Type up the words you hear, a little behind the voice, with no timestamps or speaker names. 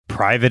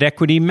Private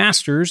Equity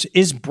Masters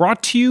is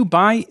brought to you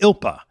by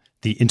ILPA,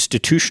 the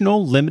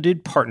Institutional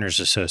Limited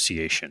Partners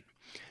Association.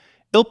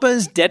 ILPA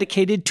is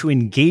dedicated to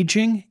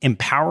engaging,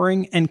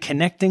 empowering, and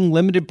connecting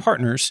limited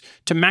partners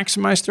to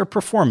maximize their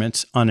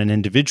performance on an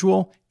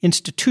individual,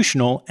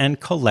 institutional, and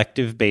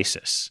collective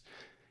basis.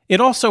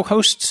 It also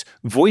hosts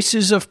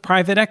Voices of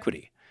Private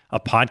Equity, a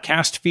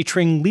podcast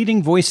featuring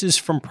leading voices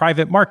from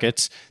private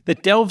markets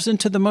that delves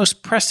into the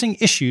most pressing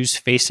issues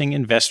facing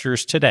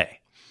investors today.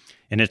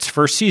 In its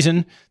first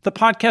season, the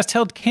podcast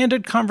held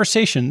candid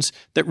conversations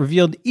that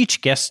revealed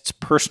each guest's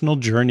personal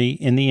journey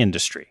in the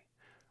industry.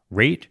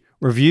 Rate,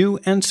 review,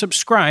 and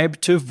subscribe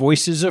to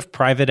Voices of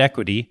Private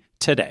Equity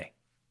today.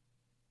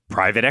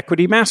 Private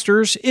Equity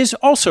Masters is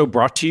also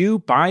brought to you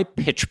by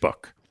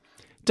PitchBook.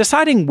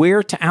 Deciding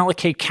where to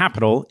allocate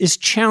capital is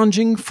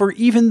challenging for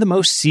even the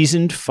most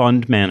seasoned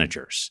fund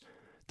managers.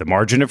 The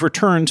margin of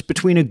returns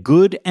between a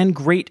good and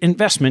great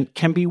investment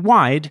can be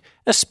wide,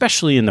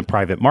 especially in the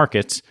private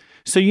markets,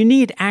 so you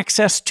need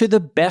access to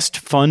the best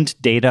fund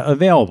data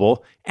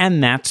available,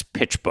 and that's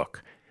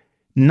PitchBook.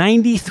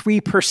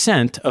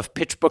 93% of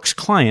PitchBook's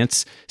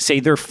clients say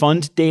their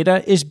fund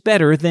data is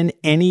better than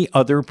any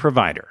other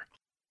provider.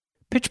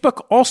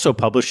 PitchBook also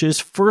publishes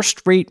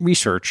first-rate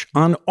research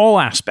on all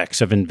aspects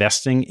of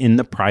investing in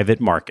the private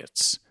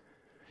markets.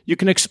 You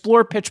can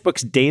explore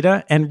PitchBook's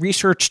data and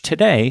research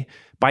today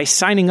by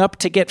signing up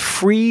to get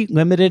free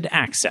limited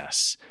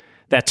access.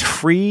 That's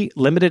free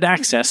limited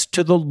access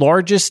to the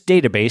largest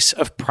database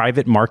of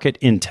private market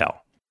intel.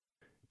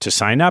 To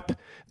sign up,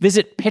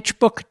 visit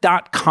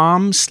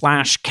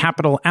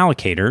pitchbook.com/capital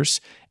allocators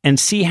and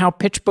see how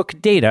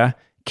PitchBook data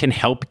can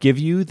help give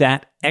you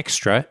that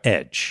extra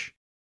edge.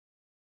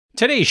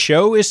 Today's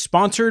show is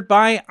sponsored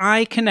by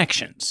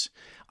iConnections.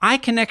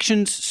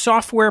 iConnections'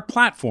 software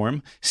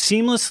platform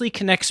seamlessly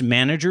connects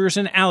managers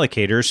and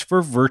allocators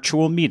for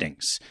virtual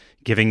meetings,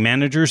 giving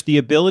managers the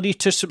ability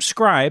to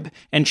subscribe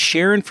and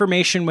share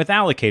information with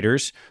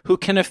allocators who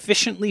can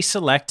efficiently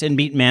select and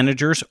meet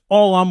managers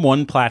all on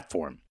one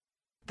platform.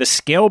 The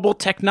scalable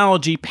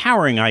technology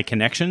powering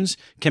iConnections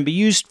can be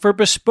used for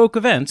bespoke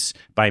events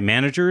by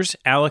managers,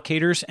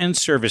 allocators, and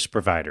service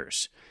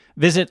providers.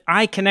 Visit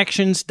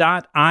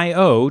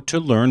iConnections.io to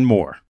learn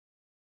more.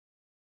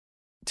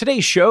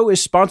 Today's show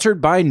is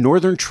sponsored by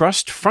Northern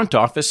Trust Front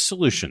Office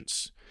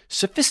Solutions.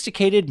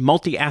 Sophisticated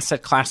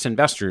multi-asset class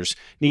investors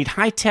need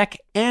high-tech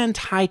and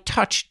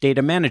high-touch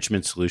data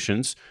management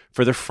solutions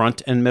for their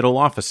front and middle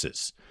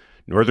offices.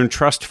 Northern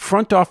Trust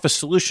Front Office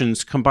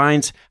Solutions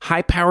combines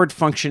high-powered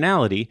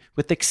functionality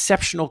with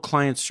exceptional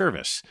client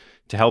service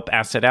to help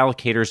asset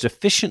allocators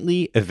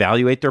efficiently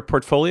evaluate their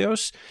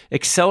portfolios,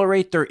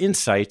 accelerate their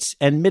insights,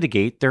 and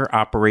mitigate their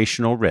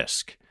operational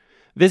risk.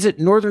 Visit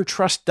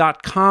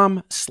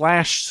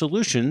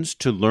northerntrust.com/solutions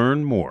to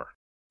learn more.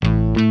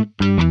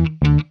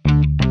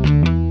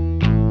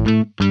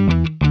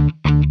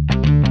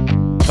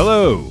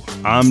 Hello,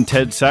 I'm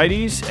Ted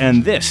Seides,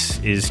 and this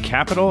is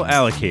Capital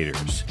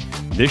Allocators.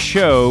 This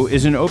show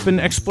is an open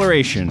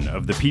exploration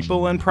of the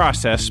people and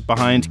process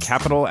behind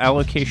capital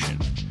allocation.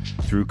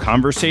 Through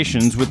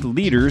conversations with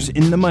leaders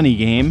in the money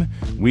game,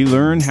 we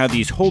learn how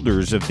these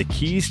holders of the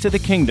keys to the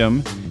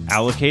kingdom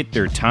allocate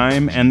their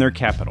time and their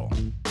capital.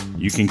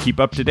 You can keep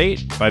up to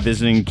date by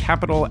visiting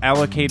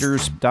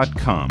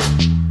capitalallocators.com.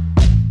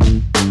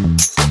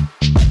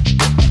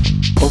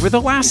 Over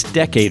the last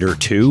decade or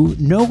two,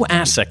 no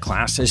asset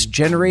class has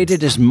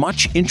generated as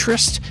much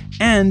interest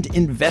and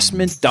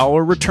investment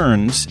dollar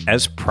returns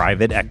as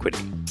private equity.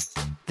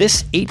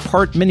 This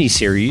 8-part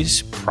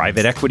miniseries,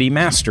 Private Equity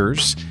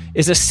Masters,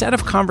 is a set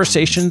of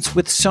conversations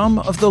with some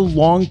of the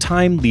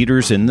longtime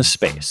leaders in the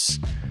space.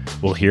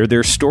 We'll hear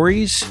their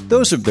stories,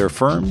 those of their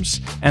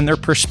firms, and their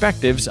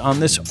perspectives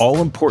on this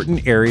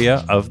all-important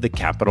area of the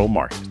capital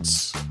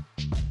markets.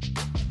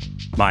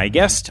 My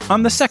guest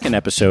on the second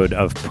episode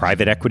of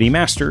Private Equity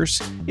Masters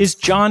is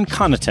John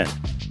Connaughton,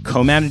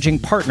 co-managing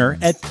partner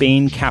at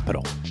Bain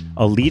Capital,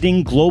 a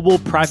leading global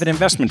private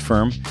investment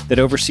firm that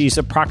oversees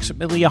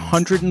approximately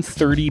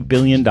 $130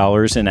 billion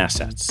in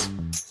assets.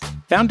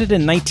 Founded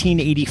in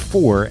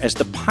 1984 as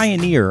the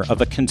pioneer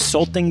of a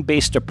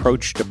consulting-based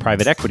approach to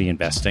private equity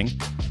investing,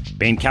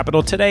 Bain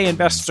Capital today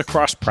invests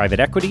across private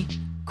equity,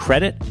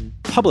 credit,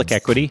 public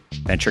equity,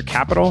 venture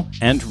capital,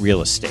 and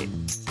real estate.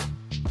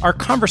 Our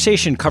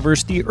conversation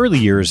covers the early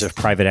years of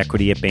private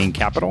equity at Bain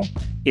Capital,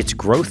 its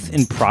growth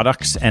in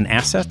products and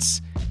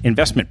assets,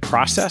 investment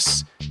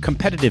process,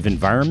 competitive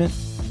environment,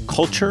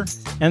 culture,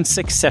 and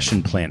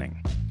succession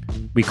planning.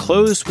 We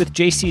close with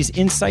JC's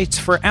insights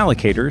for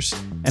allocators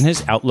and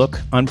his outlook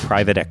on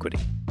private equity.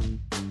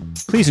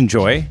 Please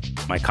enjoy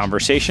my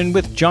conversation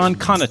with John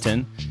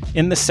Connaughton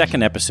in the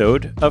second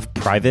episode of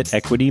Private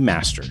Equity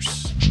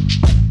Masters.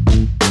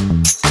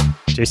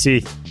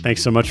 JC,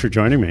 thanks so much for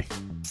joining me.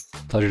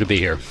 Pleasure to be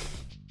here.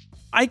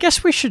 I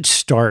guess we should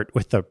start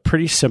with a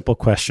pretty simple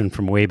question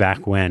from way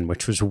back when,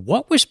 which was,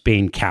 what was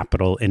Bain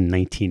Capital in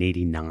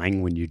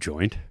 1989 when you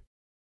joined?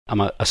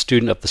 I'm a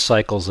student of the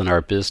cycles in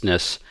our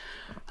business.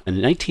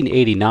 In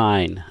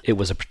 1989, it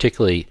was a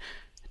particularly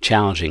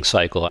challenging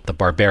cycle, the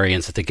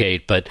barbarians at the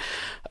gate. But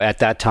at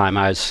that time,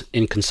 I was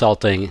in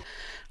consulting.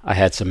 I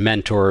had some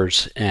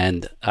mentors,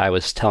 and I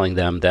was telling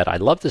them that I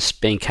love this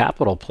Bain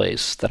Capital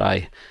place that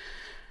I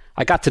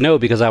got to know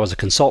because I was a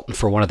consultant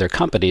for one of their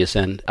companies,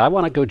 and I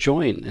want to go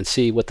join and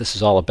see what this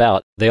is all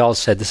about. They all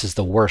said this is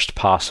the worst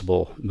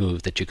possible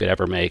move that you could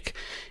ever make.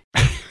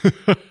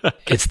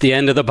 It's the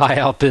end of the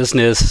buyout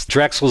business.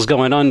 Drexel's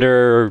going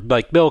under.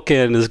 Mike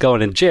Milken is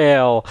going in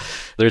jail.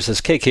 There's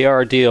this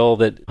KKR deal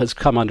that has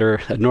come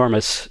under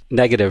enormous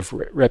negative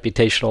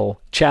reputational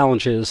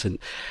challenges. And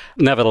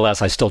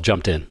nevertheless, I still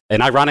jumped in.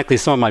 And ironically,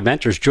 some of my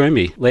mentors joined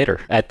me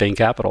later at Bain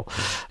Capital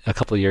a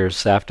couple of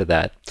years after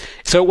that.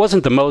 So it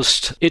wasn't the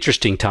most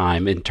interesting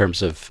time in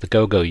terms of the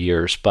go-go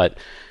years, but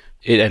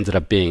it ended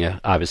up being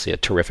obviously a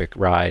terrific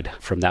ride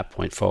from that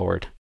point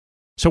forward.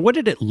 So what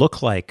did it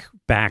look like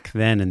back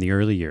then in the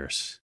early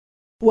years?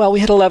 Well,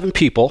 we had 11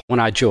 people when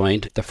I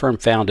joined. The firm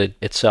founded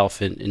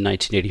itself in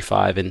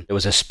 1985, and it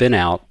was a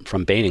spin-out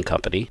from Bain &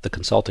 Company, the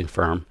consulting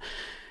firm.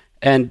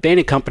 And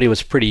Bain & Company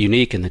was pretty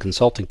unique in the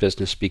consulting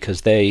business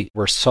because they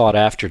were sought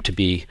after to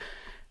be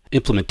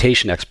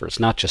implementation experts,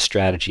 not just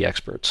strategy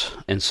experts.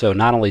 And so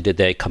not only did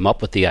they come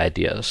up with the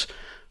ideas,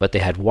 but they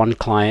had one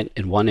client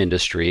in one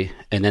industry,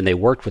 and then they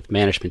worked with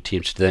management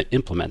teams to then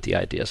implement the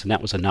ideas. And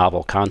that was a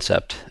novel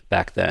concept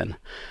back then.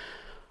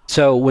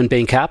 So when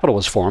Bain Capital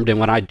was formed, and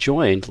when I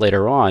joined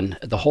later on,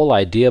 the whole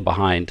idea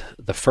behind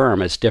the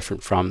firm is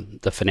different from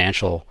the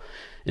financial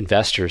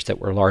investors that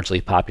were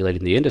largely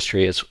populating the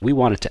industry, is we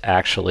wanted to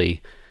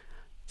actually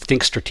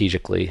think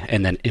strategically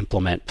and then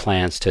implement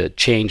plans to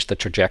change the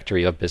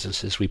trajectory of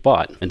businesses we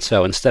bought. And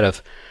so instead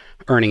of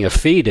earning a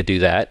fee to do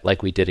that,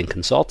 like we did in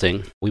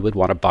consulting, we would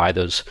want to buy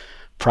those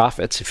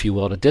profits, if you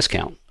will, at a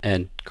discount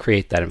and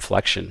create that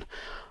inflection.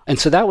 And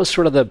so that was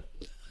sort of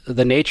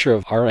the nature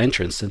of our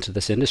entrance into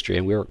this industry,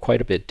 and we were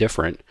quite a bit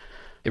different.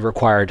 It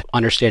required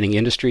understanding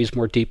industries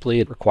more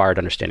deeply. It required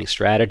understanding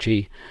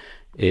strategy.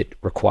 It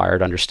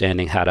required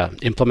understanding how to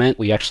implement.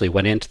 We actually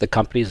went into the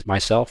companies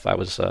myself. I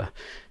was an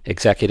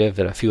executive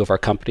at a few of our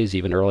companies,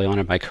 even early on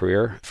in my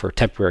career, for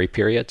temporary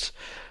periods.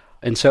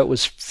 And so it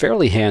was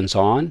fairly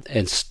hands-on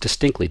and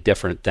distinctly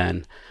different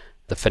than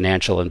the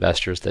financial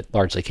investors that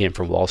largely came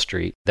from Wall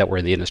Street that were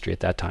in the industry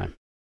at that time.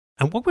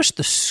 And what was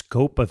the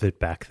scope of it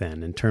back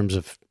then in terms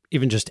of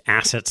even just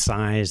asset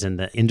size and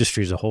the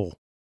industry as a whole?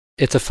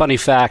 It's a funny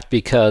fact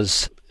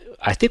because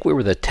I think we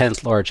were the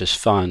 10th largest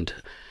fund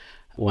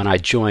when I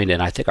joined,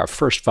 and I think our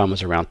first fund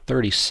was around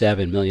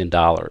 $37 million.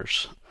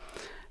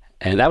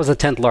 And that was the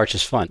 10th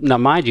largest fund. Now,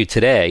 mind you,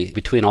 today,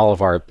 between all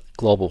of our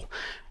global,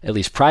 at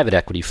least private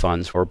equity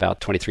funds, we're about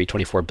 23,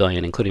 24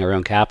 billion, including our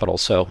own capital.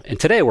 And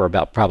today we're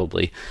about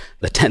probably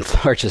the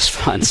 10th largest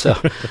fund. So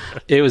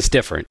it was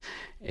different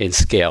in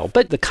scale.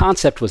 But the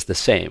concept was the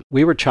same.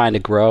 We were trying to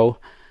grow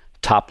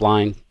top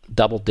line,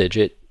 double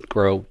digit,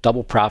 grow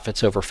double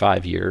profits over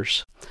 5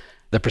 years.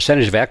 The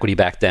percentage of equity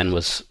back then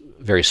was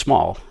very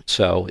small.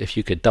 So if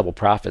you could double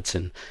profits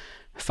in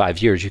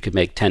 5 years, you could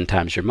make 10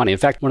 times your money. In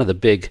fact, one of the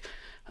big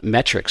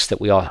metrics that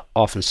we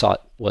often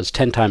sought was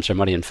 10 times our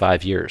money in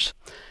 5 years,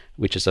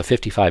 which is a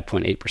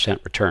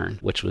 55.8% return,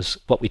 which was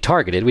what we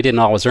targeted. We didn't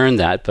always earn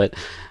that, but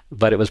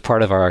it was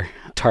part of our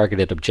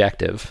targeted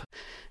objective,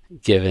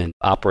 given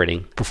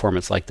operating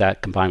performance like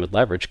that combined with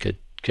leverage could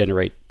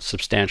generate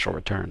substantial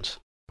returns.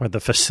 Or the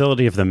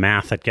facility of the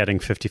math at getting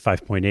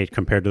 55.8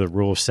 compared to the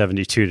rule of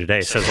 72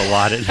 today says a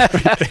lot.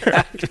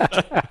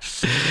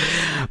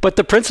 But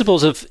the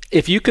principles of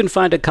if you can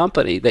find a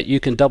company that you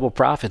can double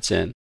profits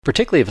in,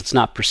 particularly if it's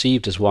not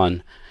perceived as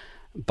one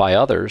by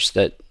others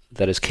that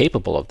is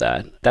capable of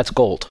that, that's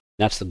gold.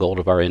 That's the gold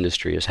of our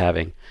industry, is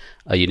having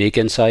a unique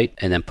insight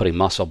and then putting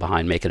muscle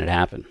behind making it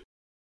happen.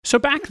 So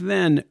back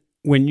then,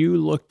 when you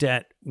looked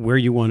at where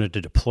you wanted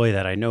to deploy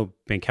that, I know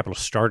Bain Capital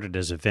started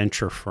as a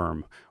venture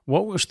firm.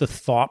 What was the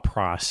thought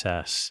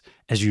process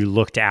as you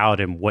looked out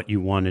and what you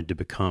wanted to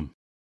become?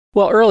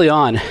 Well, early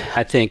on,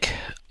 I think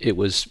it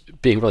was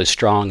being really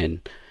strong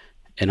in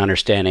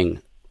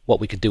understanding what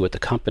we could do with the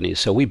companies.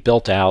 So we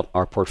built out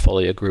our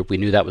portfolio group. We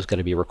knew that was going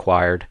to be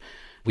required.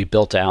 We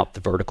built out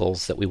the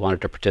verticals that we wanted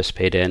to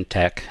participate in: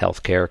 tech,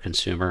 healthcare,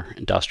 consumer,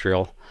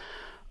 industrial.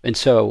 And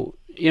so,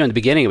 in the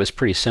beginning, it was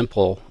pretty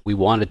simple. We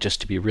wanted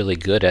just to be really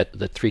good at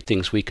the three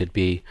things we could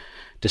be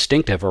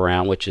distinctive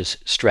around, which is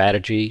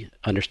strategy,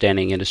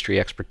 understanding industry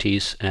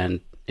expertise,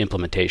 and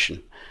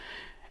implementation.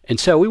 And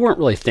so we weren't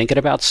really thinking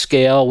about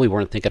scale. We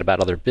weren't thinking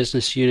about other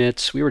business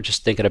units. We were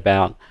just thinking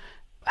about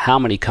how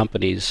many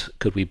companies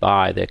could we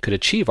buy that could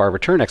achieve our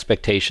return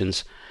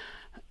expectations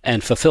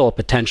and fulfill a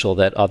potential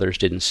that others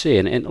didn't see.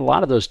 And a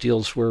lot of those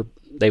deals were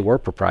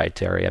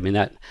proprietary. I mean,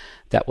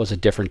 that was a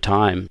different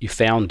time. You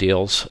found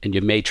deals and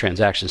you made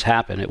transactions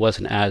happen. It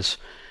wasn't as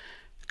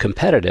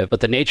competitive,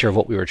 but the nature of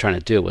what we were trying to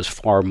do was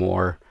far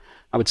more,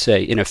 I would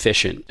say,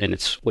 inefficient, and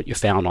it's what you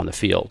found on the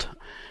field.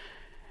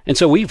 And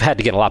so we've had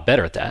to get a lot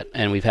better at that,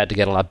 and we've had to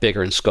get a lot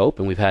bigger in scope,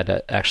 and we've had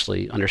to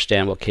actually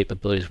understand what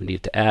capabilities we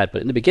need to add.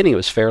 But in the beginning, it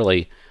was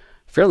fairly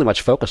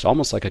much focused,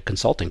 almost like a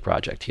consulting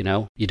project.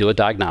 You do a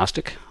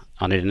diagnostic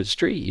on an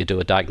industry. You do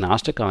a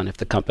diagnostic on if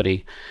the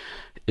company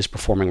is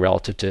performing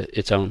relative to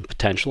its own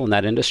potential in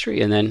that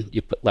industry, and then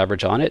you put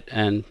leverage on it,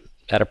 and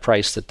at a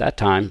price at that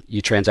time,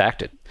 you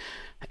transact it.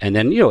 And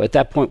then, at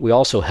that point, we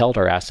also held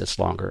our assets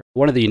longer.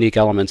 One of the unique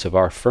elements of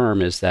our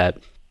firm is that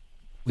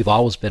we've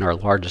always been our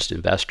largest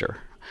investor.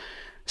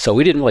 So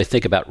we didn't really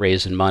think about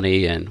raising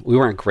money, and we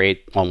weren't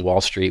great on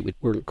Wall Street. We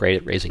weren't great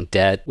at raising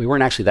debt. We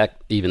weren't actually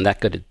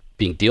that good at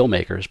being deal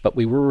makers, but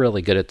we were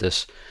really good at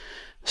this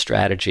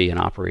strategy and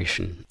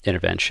operation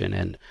intervention.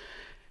 And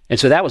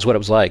so that was what it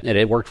was like, and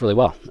it worked really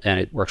well. And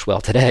it works well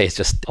today. It's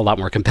just a lot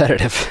more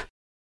competitive.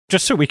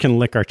 Just so we can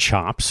lick our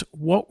chops,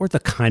 what were the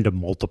kind of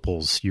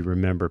multiples you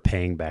remember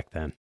paying back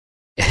then?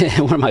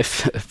 One of my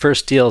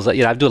first deals,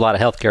 I do a lot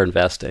of healthcare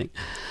investing.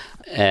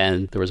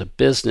 And there was a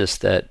business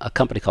that a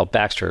company called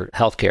Baxter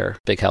Healthcare,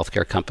 big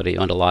healthcare company,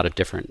 owned a lot of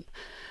different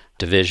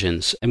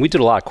divisions. And we did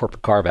a lot of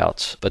corporate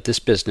carve-outs, but this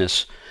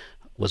business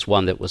was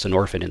one that was an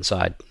orphan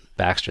inside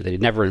Baxter. They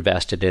had never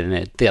invested in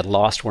it. They had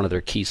lost one of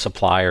their key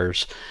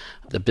suppliers.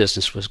 The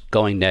business was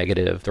going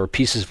negative. There were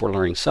pieces that were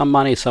earning some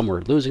money, some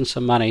were losing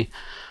some money,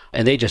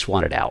 and they just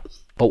wanted out.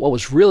 But what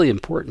was really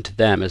important to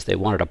them is they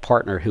wanted a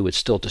partner who would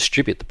still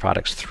distribute the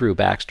products through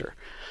Baxter.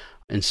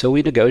 And so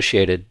we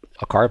negotiated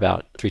a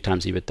carve-out 3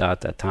 times EBITDA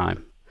at that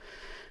time,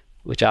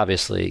 which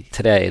obviously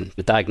today in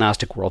the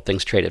diagnostic world,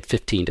 things trade at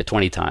 15 to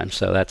 20 times.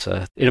 So that's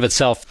in of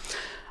itself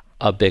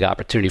a big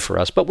opportunity for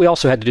us. But we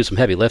also had to do some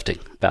heavy lifting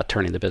about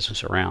turning the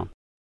business around.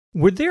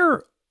 Were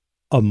there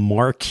a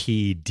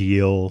marquee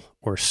deal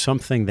or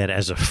something that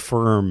as a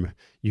firm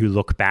you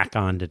look back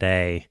on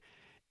today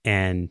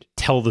and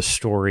tell the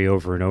story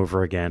over and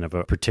over again of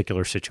a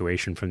particular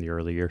situation from the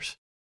early years?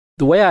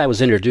 The way I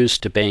was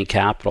introduced to Bain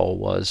Capital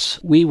was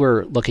we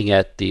were looking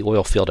at the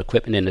oil field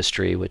equipment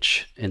industry,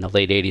 which in the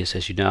late 80s,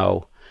 as you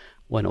know,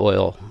 when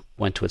oil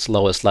went to its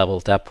lowest level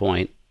at that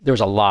point, there was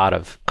a lot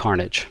of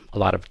carnage, a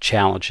lot of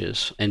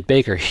challenges. And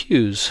Baker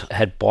Hughes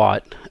had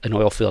bought an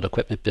oil field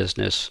equipment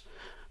business,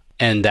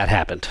 and that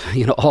happened.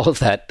 All of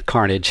that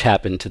carnage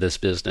happened to this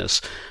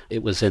business.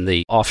 It was in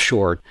the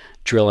offshore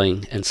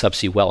drilling and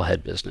subsea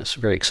wellhead business,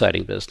 very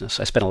exciting business.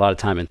 I spent a lot of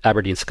time in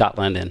Aberdeen,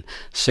 Scotland, and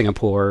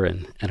Singapore,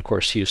 and of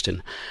course,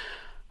 Houston.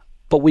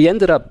 But we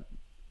ended up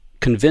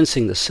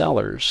convincing the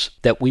sellers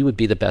that we would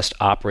be the best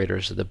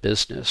operators of the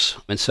business.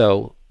 And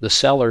so the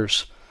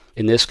sellers,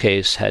 in this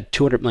case, had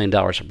 $200 million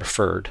of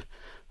preferred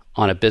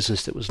on a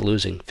business that was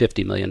losing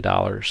 $50 million.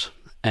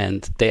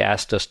 And they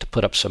asked us to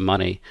put up some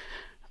money,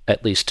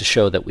 at least to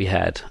show that we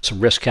had some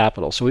risk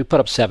capital. So we put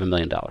up $7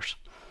 million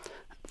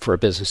for a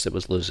business that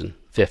was losing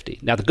 50.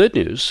 Now, the good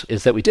news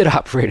is that we did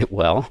operate it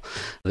well.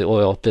 The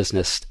oil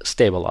business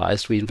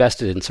stabilized. We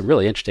invested in some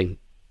really interesting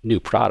new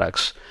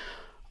products,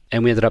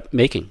 and we ended up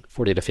making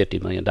 $40 to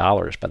 $50 million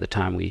by the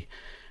time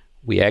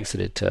we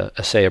exited to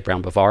Asea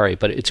Brown Boveri.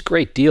 But it's a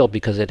great deal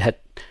because it had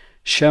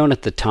shown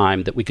at the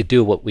time that we could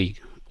do what we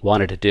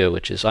wanted to do,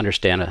 which is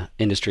understand an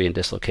industry in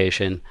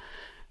dislocation.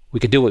 We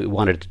could do what we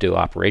wanted to do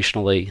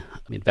operationally.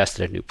 We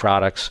invested in new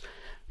products.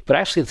 But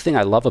actually, the thing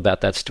I love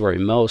about that story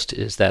most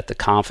is that the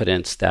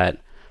confidence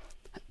that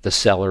the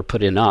seller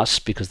put in us,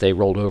 because they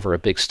rolled over a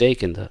big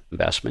stake in the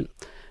investment,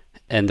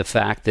 and the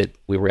fact that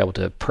we were able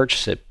to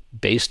purchase it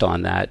based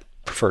on that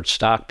preferred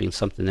stock being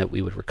something that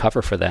we would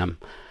recover for them,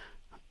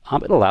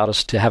 it allowed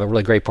us to have a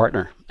really great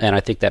partner. And I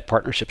think that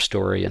partnership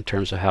story in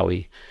terms of how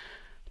we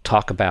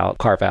talk about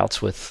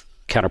carve-outs with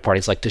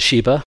counterparties like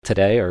Toshiba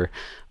today or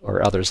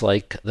others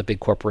like the big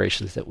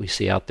corporations that we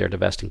see out there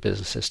divesting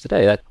businesses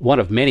today. That's one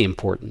of many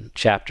important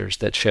chapters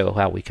that show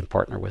how we can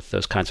partner with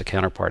those kinds of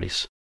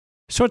counterparties.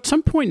 So at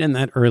some point in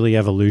that early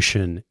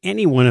evolution,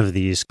 any one of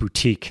these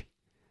boutique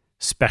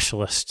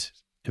specialist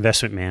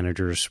investment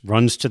managers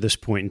runs to this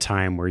point in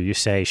time where you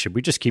say, should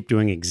we just keep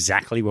doing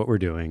exactly what we're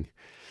doing?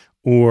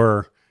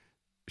 Or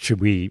should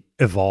we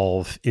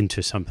evolve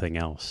into something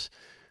else?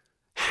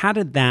 How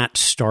did that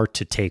start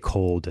to take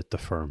hold at the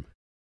firm?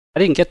 I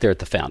didn't get there at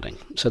the founding.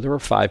 So there were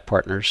 5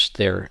 partners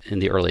there in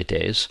the early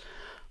days.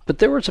 But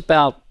there was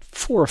about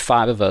 4 or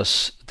 5 of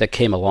us that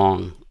came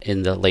along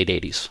in the late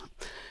 80s,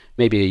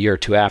 maybe a year or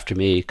 2 after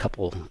me, a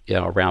couple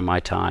around my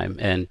time.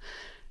 And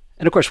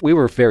of course, we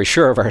were very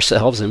sure of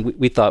ourselves, and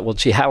we thought, well,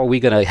 gee, how are we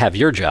going to have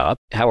your job?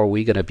 How are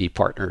we going to be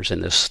partners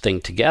in this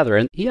thing together?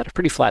 And he had a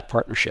pretty flat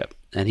partnership,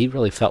 and he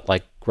really felt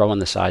like growing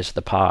the size of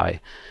the pie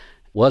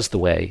was the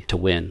way to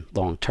win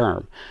long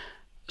term.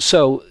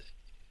 So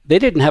they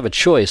didn't have a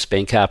choice,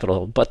 Bain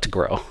Capital, but to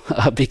grow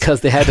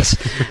because they had to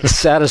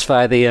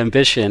satisfy the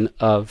ambition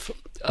of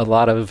a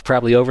lot of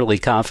probably overly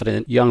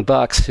confident young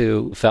bucks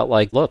who felt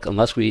like, look,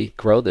 unless we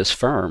grow this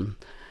firm,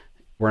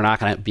 we're not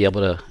going to be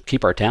able to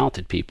keep our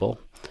talented people.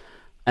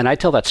 And I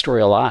tell that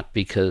story a lot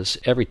because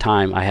every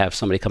time I have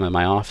somebody come in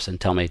my office and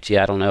tell me, gee,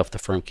 I don't know if the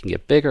firm can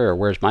get bigger or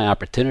where's my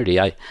opportunity,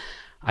 I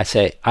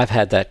say, I've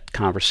had that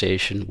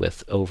conversation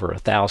with over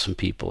 1,000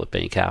 people at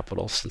Bain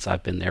Capital since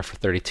I've been there for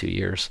 32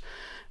 years.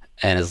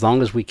 And as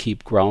long as we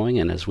keep growing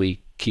and as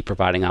we keep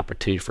providing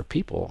opportunity for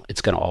people,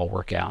 it's going to all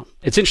work out.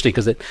 It's interesting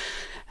because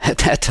At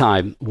that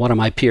time, one of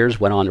my peers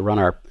went on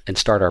to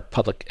start our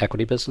public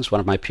equity business. One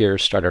of my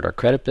peers started our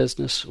credit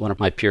business. One of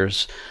my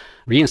peers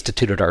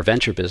reinstituted our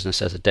venture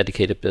business as a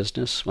dedicated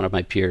business. One of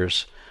my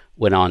peers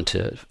went on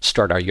to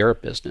start our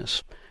Europe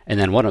business. And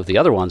then one of the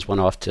other ones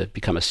went off to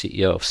become a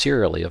CEO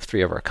serially of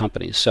 3 of our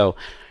companies. So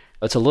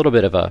it's a little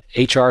bit of a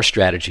HR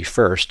strategy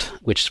first,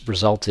 which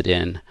resulted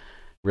in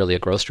really a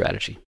growth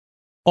strategy.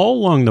 All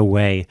along the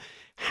way,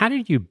 how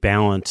did you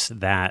balance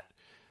that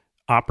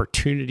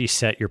opportunity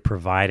set you're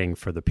providing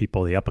for the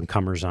people, the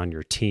up-and-comers on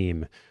your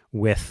team,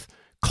 with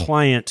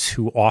clients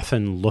who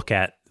often look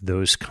at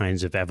those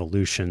kinds of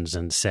evolutions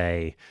and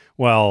say,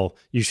 well,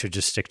 you should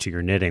just stick to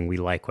your knitting. We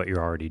like what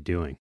you're already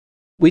doing.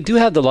 We do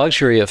have the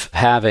luxury of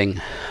having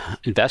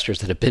investors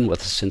that have been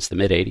with us since the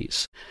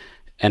mid-'80s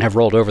and have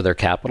rolled over their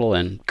capital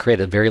and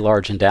created very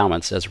large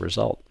endowments as a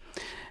result.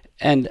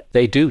 And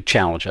they do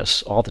challenge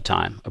us all the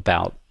time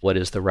about what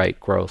is the right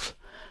growth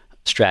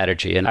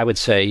strategy. And I would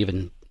say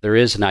even there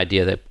is an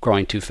idea that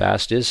growing too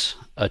fast is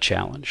a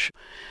challenge.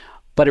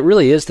 But it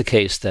really is the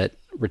case that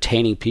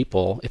retaining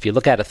people, if you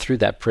look at it through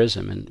that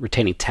prism and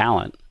retaining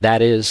talent,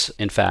 that is,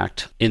 in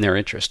fact, in their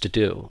interest to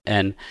do.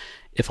 And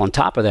if on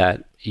top of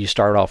that, you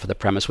start off with a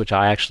premise, which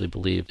I actually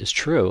believe is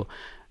true,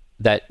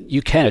 that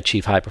you can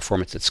achieve high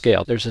performance at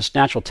scale. There's this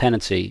natural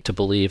tendency to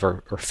believe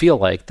or feel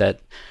like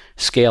that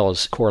scale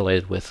is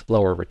correlated with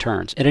lower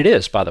returns. And it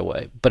is, by the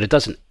way, but it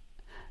doesn't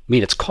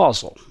mean it's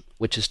causal,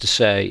 which is to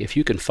say, if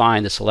you can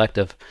find the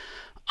selective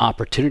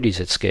opportunities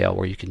at scale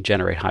where you can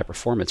generate high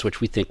performance, which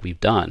we think we've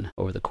done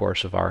over the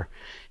course of our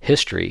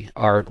history,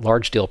 our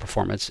large deal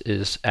performance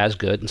is as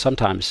good and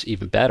sometimes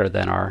even better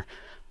than our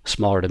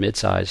smaller to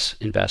mid-size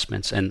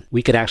investments. And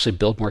we can actually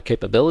build more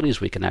capabilities.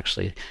 We can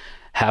actually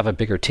have a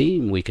bigger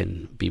team. We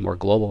can be more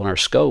global in our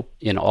scope.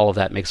 And all of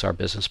that makes our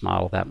business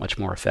model that much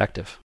more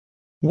effective.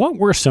 What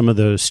were some of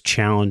those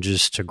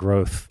challenges to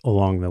growth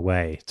along the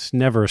way? It's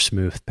never a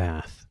smooth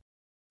path.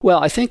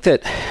 Well, I think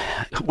that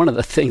one of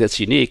the things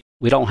that's unique,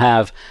 we don't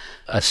have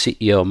a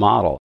CEO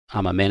model.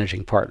 I'm a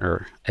managing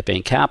partner at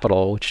Bain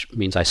Capital, which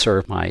means I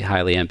serve my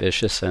highly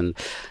ambitious and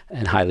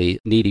highly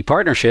needy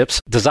partnerships'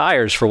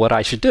 desires for what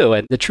I should do.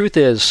 And the truth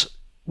is,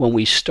 when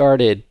we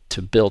started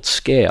to build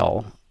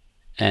scale,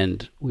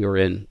 and we were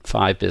in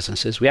 5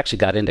 businesses, we actually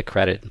got into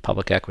credit and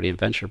public equity and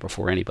venture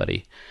before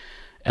anybody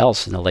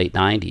else in the late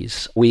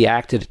 90s. We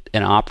acted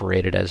and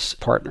operated as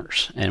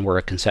partners, and we're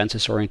a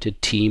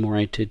consensus-oriented,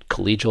 team-oriented,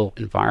 collegial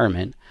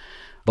environment,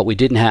 but we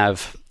didn't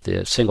have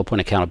the single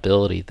point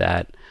accountability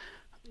that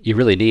you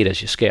really need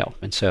as you scale.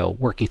 And so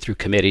working through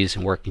committees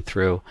and working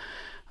through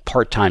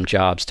part-time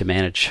jobs to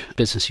manage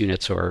business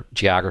units or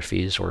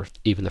geographies or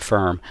even the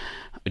firm,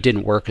 it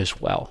didn't work as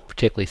well,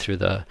 particularly through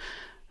the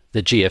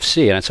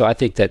GFC. And so I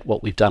think that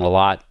what we've done a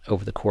lot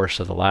over the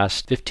course of the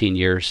last 15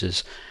 years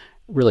is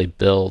really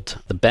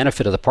build the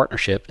benefit of the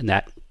partnership, and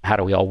that how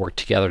do we all work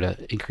together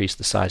to increase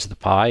the size of the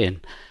pie,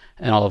 and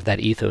all of that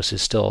ethos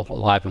is still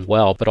alive and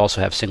well, but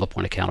also have single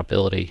point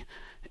accountability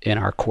in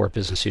our core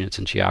business units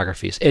and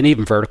geographies, and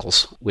even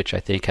verticals, which I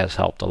think has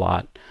helped a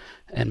lot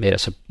and made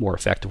us a more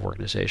effective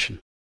organization.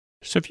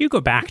 So if you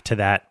go back to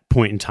that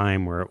point in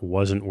time where it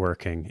wasn't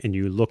working and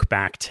you look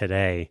back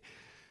today,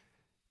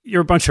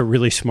 you're a bunch of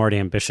really smart,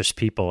 ambitious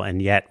people,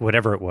 and yet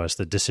whatever it was,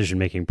 the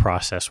decision-making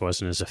process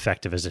wasn't as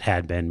effective as it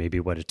had been, maybe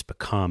what it's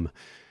become.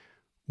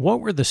 What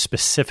were the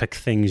specific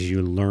things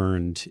you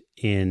learned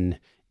in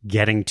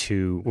getting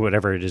to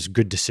whatever it is,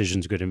 good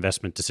decisions, good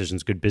investment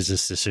decisions, good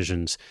business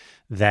decisions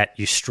that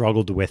you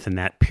struggled with in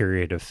that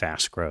period of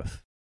fast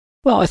growth?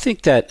 Well, I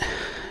think that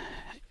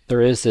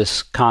there is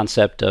this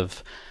concept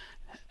of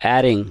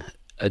adding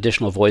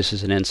additional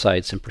voices and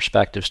insights and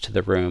perspectives to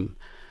the room.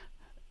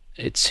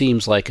 It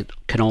seems like it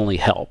can only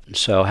help. And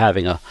so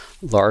having a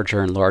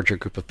larger and larger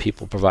group of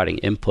people providing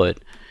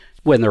input,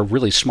 when they're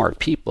really smart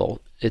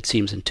people, it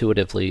seems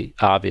intuitively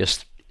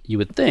obvious. You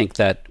would think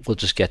that we'll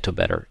just get to a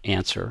better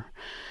answer.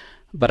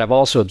 But I've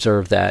also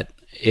observed that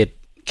it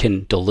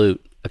can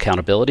dilute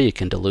accountability. It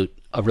can dilute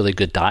a really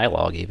good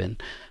dialogue even.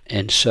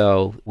 And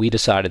so we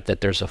decided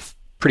that there's a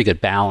pretty good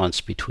balance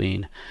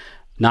between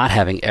not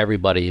having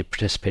everybody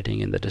participating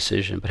in the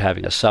decision, but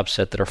having a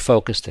subset that are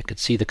focused, that could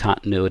see the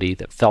continuity,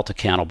 that felt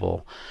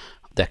accountable,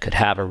 that could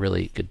have a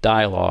really good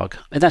dialogue.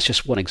 And that's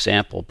just one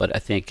example, but I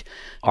think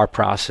our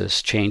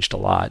process changed a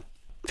lot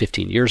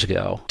 15 years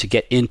ago to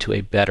get into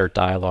a better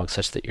dialogue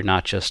such that you're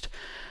not just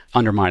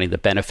undermining the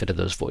benefit of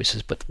those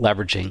voices, but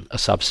leveraging a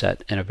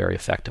subset in a very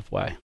effective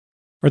way.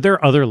 Are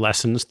there other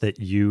lessons that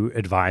you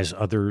advise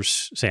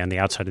others, say on the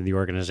outside of the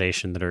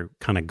organization, that are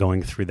kind of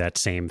going through that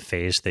same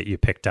phase that you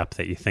picked up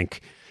that you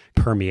think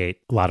permeate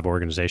a lot of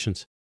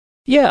organizations?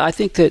 Yeah, I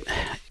think that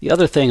the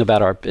other thing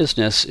about our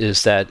business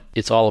is that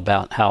it's all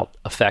about how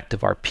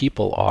effective our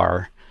people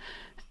are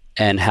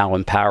and how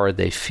empowered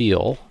they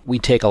feel. We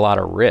take a lot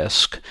of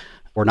risk.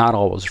 We're not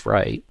always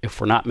right.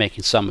 If we're not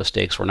making some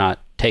mistakes, we're not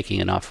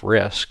taking enough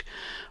risk.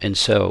 And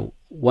so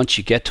once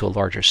you get to a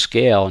larger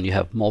scale and you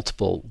have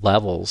multiple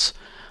levels,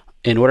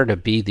 in order to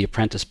be the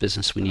apprentice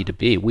business we need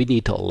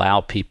to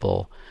allow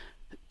people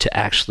to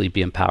actually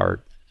be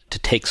empowered to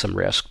take some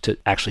risk, to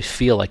actually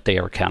feel like they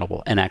are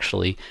accountable and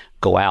actually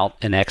go out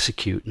and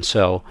execute. And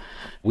so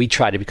we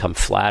try to become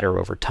flatter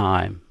over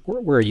time.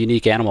 We're a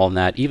unique animal in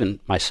that even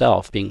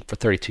myself, being for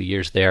 32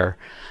 years there,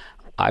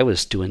 I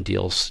was doing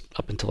deals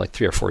up until like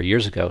 3 or 4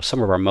 years ago.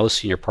 Some of our most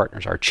senior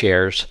partners, our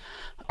chairs,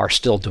 are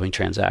still doing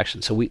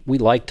transactions. So we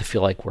like to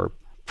feel like we're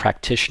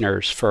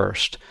practitioners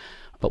first,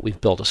 but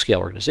we've built a scale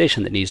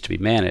organization that needs to be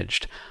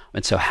managed.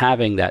 And so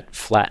having that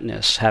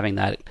flatness, having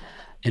that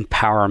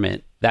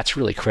empowerment, that's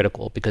really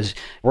critical because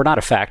we're not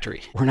a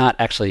factory. We're not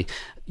actually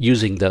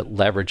using the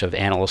leverage of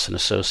analysts and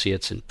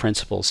associates and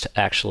principals to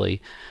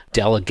actually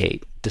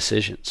delegate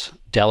decisions,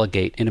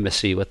 delegate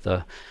intimacy with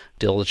the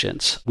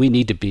diligence. We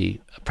need to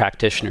be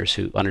practitioners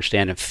who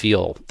understand and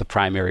feel the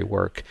primary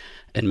work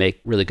and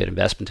make really good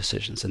investment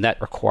decisions. And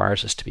that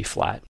requires us to be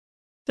flat.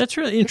 That's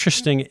really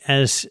interesting,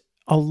 as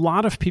a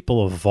lot of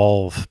people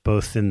evolve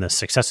both in the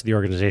success of the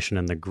organization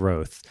and the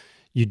growth.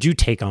 You do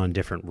take on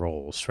different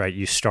roles, right?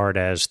 You start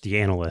as the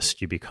analyst,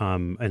 you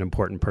become an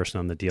important person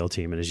on the deal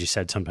team. And as you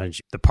said,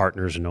 sometimes the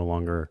partners no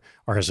longer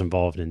are as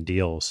involved in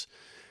deals.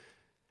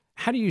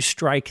 How do you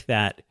strike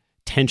that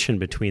tension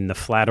between the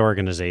flat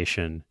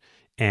organization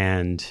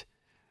and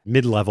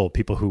mid-level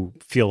people who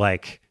feel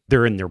like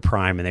they're in their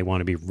prime and they want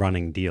to be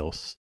running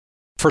deals?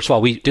 First of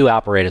all, we do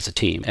operate as a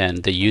team,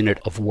 and the unit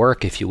of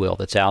work, if you will,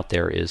 that's out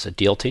there is a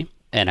deal team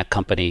and a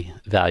company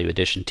value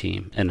addition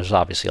team. And there's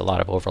obviously a lot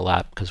of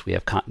overlap because we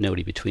have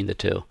continuity between the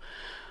two.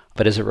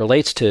 But as it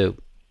relates to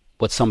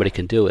what somebody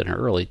can do in an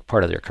early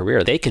part of their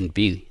career, they can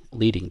be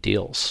leading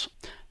deals,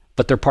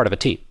 but they're part of a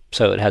team.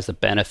 So it has the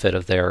benefit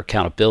of their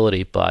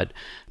accountability, but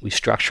we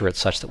structure it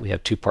such that we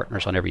have 2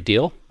 partners on every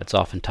deal. It's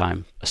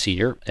oftentimes a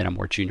senior and a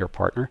more junior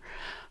partner.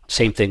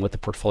 Same thing with the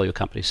portfolio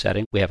company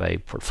setting. We have a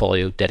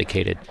portfolio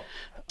dedicated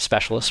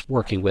specialist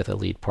working with a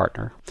lead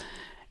partner.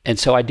 And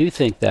so I do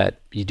think that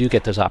you do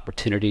get those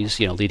opportunities,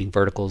 leading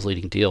verticals,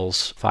 leading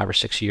deals 5 or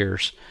 6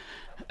 years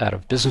out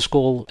of business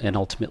school, and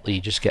ultimately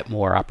you just get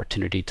more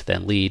opportunity to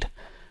then lead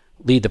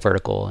the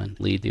vertical and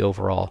lead the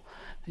overall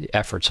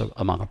efforts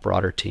among a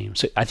broader team.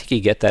 So I think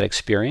you get that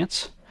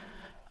experience.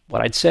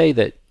 What I'd say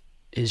that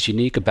is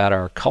unique about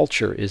our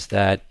culture is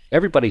that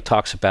everybody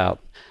talks about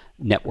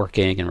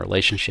networking and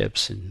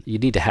relationships, and you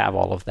need to have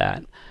all of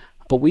that.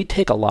 But we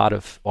take a lot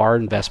of our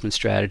investment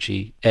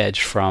strategy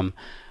edge from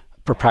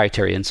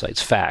proprietary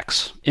insights,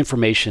 facts,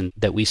 information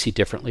that we see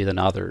differently than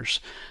others.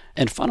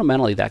 And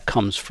fundamentally, that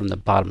comes from the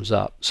bottoms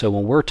up. So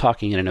when we're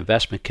talking in an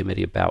investment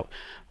committee about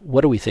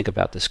what do we think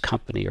about this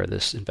company or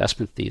this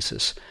investment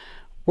thesis,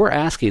 we're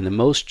asking the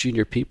most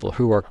junior people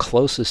who are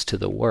closest to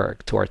the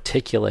work to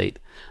articulate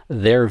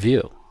their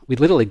view. We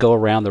literally go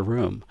around the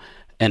room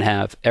and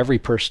have every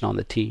person on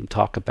the team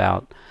talk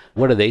about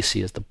what do they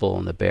see as the bull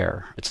and the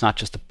bear. It's not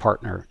just a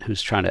partner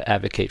who's trying to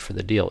advocate for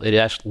the deal. It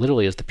actually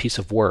literally is the piece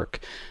of work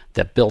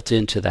that built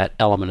into that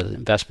element of the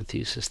investment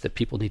thesis that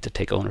people need to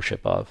take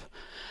ownership of.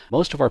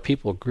 Most of our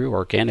people grew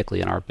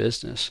organically in our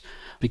business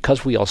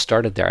because we all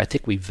started there. I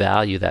think we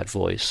value that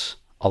voice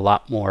a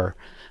lot more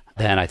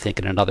than I think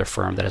in another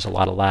firm that has a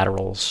lot of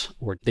laterals,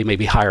 or they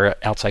maybe hire an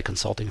outside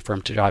consulting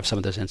firm to drive some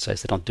of those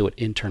insights. They don't do it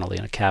internally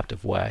in a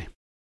captive way.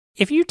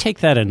 If you take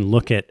that and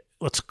look at,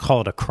 let's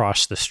call it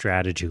across the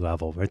strategy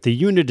level, right? The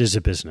unit is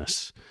a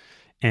business,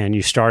 and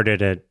you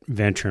started at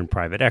venture and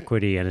private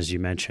equity. And as you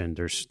mentioned,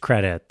 there's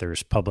credit,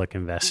 there's public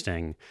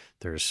investing,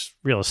 there's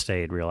real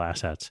estate, real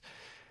assets.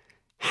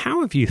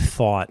 How have you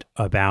thought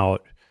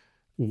about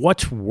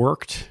what's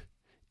worked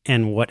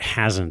and what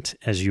hasn't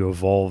as you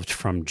evolved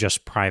from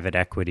just private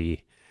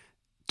equity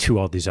to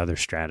all these other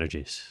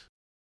strategies?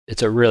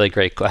 It's a really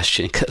great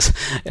question because,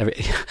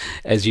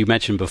 as you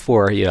mentioned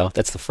before,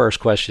 that's the first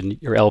question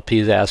your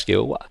LPs ask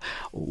you.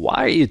 Why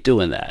are you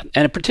doing that?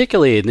 And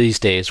particularly in these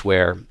days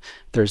where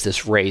there's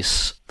this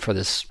race for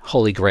this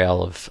holy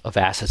grail of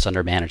assets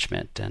under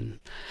management. And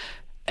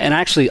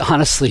actually,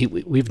 honestly,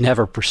 we've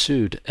never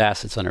pursued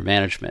assets under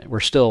management.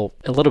 We're still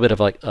a little bit of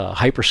like a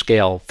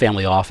hyperscale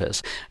family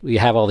office. We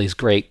have all these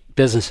great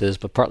businesses,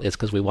 but partly it's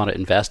because we want to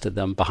invest in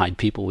them behind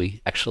people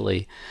we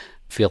actually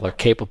feel are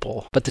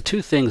capable. But the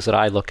 2 things that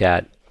I look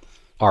at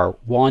are,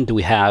 one, do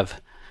we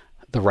have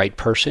the right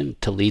person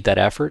to lead that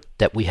effort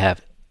that we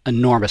have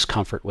enormous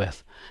comfort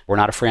with? We're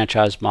not a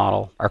franchise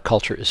model. Our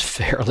culture is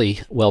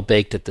fairly well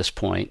baked at this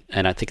point,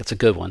 and I think it's a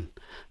good one.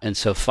 And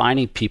so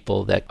finding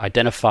people that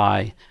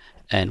identify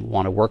and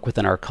want to work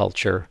within our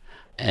culture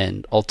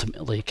and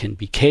ultimately can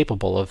be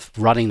capable of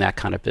running that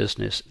kind of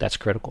business, that's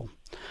critical.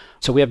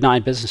 So we have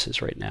 9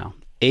 businesses right now.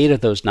 8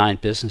 of those 9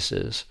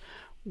 businesses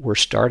were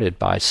started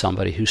by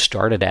somebody who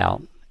started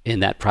out in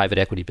that private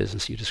equity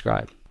business you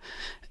described.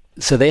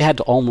 So they had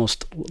to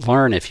almost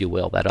learn, if you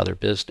will, that other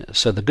business.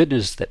 So the good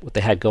news is that what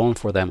they had going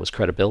for them was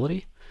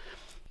credibility,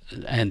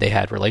 and they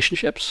had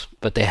relationships,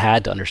 but they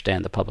had to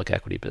understand the public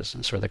equity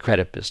business or the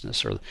credit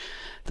business or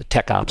the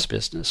tech ops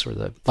business or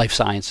the life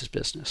sciences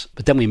business.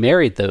 But then we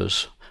married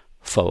those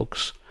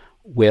folks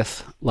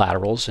with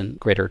laterals and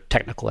greater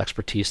technical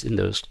expertise in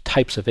those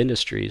types of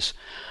industries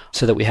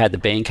so that we had the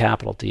Bain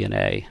Capital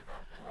DNA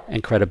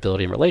and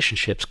credibility and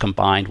relationships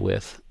combined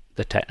with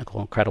the technical,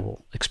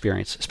 incredible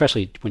experience,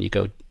 especially when you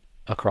go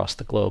across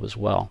the globe as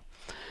well.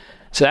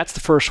 So that's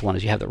the first one,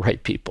 is you have the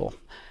right people.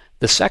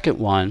 The second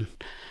one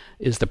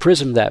is the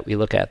prism that we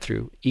look at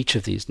through each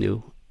of these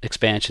new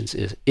expansions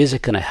is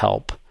it going to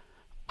help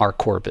our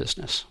core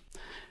business?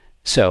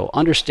 So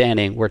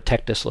understanding where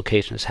tech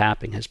dislocation is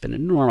happening has been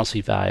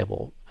enormously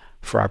valuable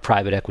for our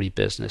private equity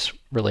business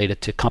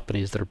related to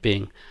companies that are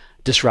being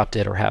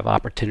disrupted or have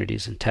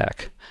opportunities in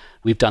tech.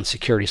 We've done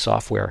security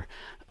software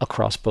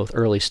across both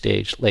early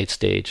stage, late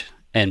stage,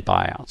 and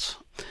buyouts.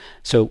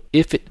 So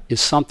if it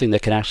is something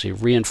that can actually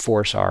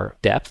reinforce our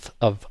depth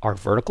of our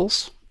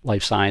verticals,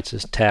 life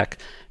sciences, tech,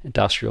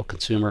 industrial,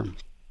 consumer,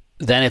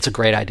 then it's a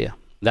great idea.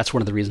 That's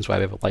one of the reasons why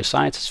we have a life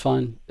sciences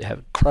fund. They have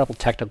incredible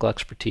technical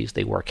expertise.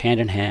 They work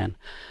hand in hand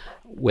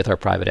with our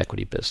private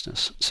equity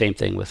business. Same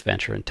thing with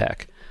venture and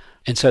tech.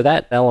 And so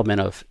that element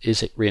of,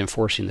 is it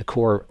reinforcing the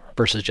core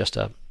versus just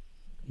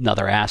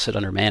another asset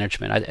under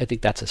management, I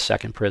think that's a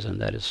second prism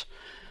that is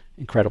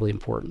incredibly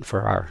important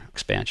for our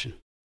expansion.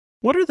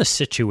 What are the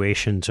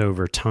situations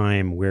over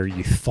time where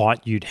you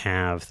thought you'd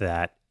have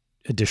that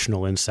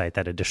additional insight,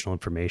 that additional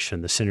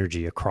information, the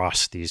synergy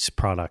across these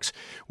products,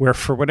 where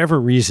for whatever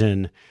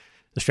reason,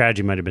 the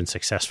strategy might have been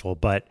successful,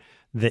 but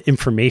the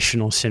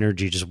informational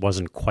synergy just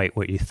wasn't quite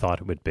what you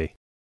thought it would be?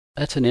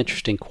 That's an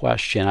interesting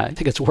question. I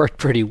think it's worked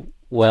pretty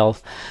well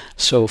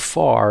so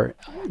far.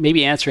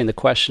 Maybe answering the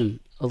question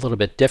a little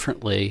bit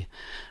differently,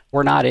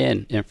 we're not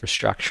in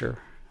infrastructure.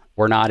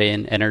 We're not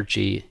in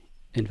energy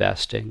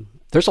investing.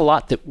 There's a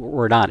lot that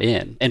we're not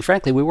in. And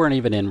frankly, we weren't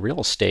even in real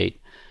estate,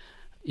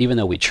 even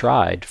though we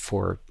tried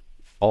for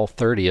all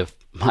 30 of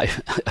my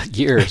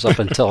years up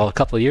until a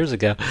couple of years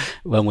ago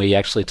when we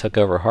actually took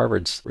over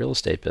Harvard's real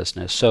estate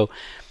business.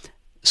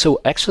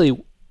 So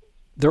actually,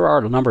 there are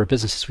a number of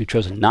businesses we've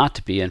chosen not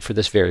to be in for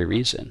this very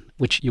reason,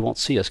 which you won't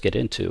see us get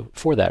into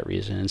for that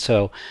reason. And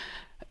so,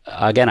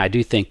 again, I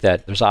do think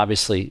that there's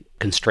obviously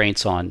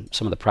constraints on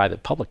some of the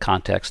private-public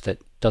context that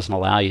doesn't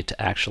allow you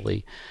to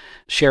actually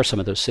share some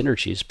of those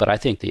synergies. But I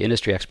think the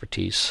industry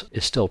expertise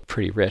is still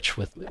pretty rich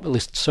with, at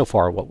least so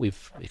far, what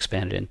we've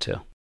expanded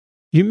into.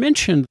 You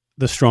mentioned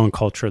the strong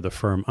culture of the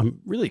firm. I'm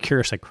really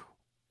curious,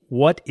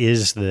 what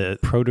is the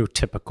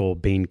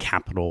prototypical Bain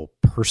Capital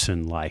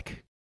person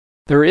like?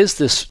 There is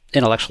this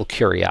intellectual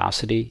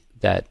curiosity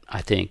that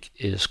I think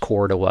is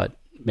core to what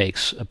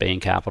makes a Bain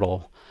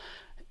Capital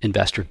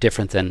investor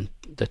different than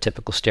the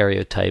typical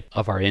stereotype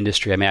of our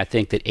industry. I mean, I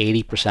think that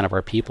 80% of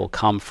our people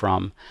come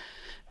from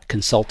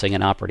consulting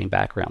and operating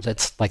backgrounds.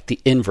 It's like the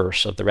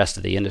inverse of the rest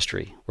of the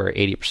industry, where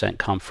 80%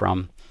 come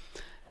from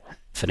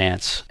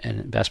finance and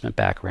investment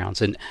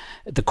backgrounds. And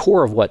the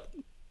core of what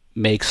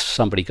makes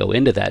somebody go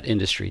into that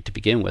industry to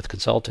begin with,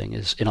 consulting,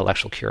 is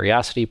intellectual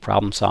curiosity,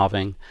 problem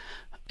solving.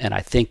 And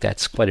I think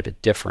that's quite a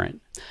bit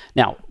different.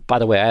 Now, by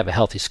the way, I have a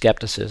healthy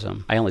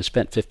skepticism. I only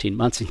spent 15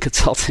 months in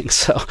consulting,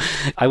 so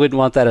I wouldn't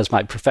want that as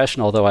my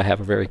profession, although I have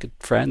very good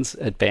friends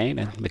at Bain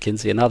and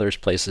McKinsey and others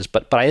places.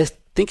 But I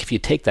think if you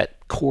take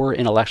that core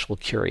intellectual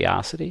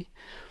curiosity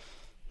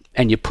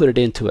and you put it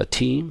into a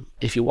team,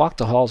 if you walk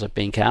the halls at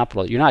Bain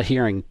Capital, you're not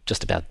hearing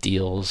just about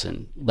deals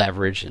and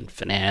leverage and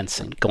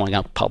finance and going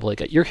out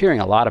public. You're hearing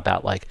a lot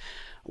about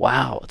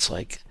wow, it's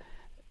like,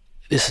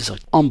 this is an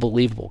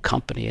unbelievable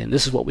company, and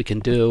this is what we can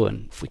do,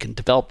 and if we can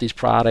develop these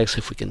products,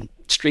 if we can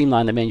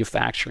streamline the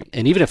manufacturing.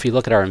 And even if you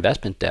look at our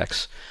investment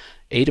decks,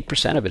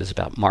 80% of it is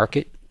about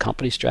market,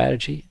 company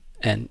strategy,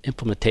 and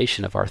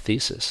implementation of our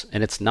thesis.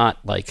 And it's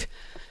not like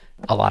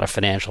a lot of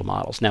financial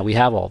models. Now, we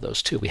have all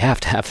those too. We have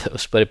to have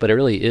those, but it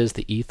really is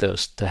the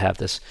ethos to have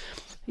this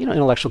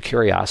intellectual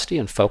curiosity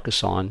and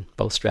focus on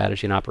both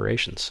strategy and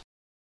operations.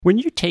 When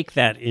you take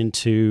that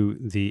into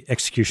the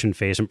execution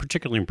phase, and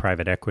particularly in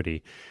private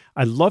equity,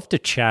 I'd love to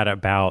chat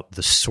about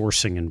the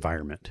sourcing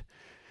environment,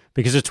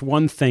 because it's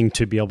one thing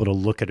to be able to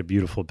look at a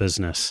beautiful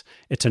business.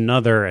 It's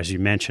another, as you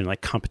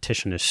mentioned,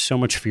 competition is so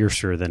much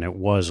fiercer than it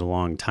was a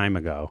long time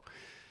ago.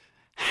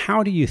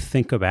 How do you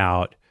think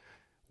about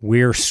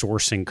where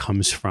sourcing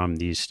comes from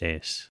these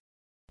days?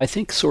 I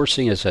think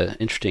sourcing is an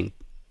interesting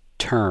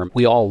term.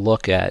 We all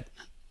look at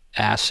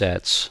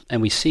assets,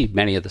 and we see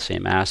many of the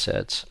same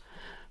assets,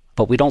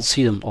 but we don't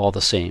see them all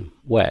the same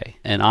way.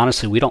 And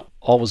honestly, we don't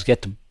always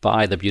get to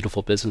buy the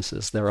beautiful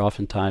businesses. There are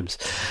oftentimes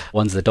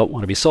ones that don't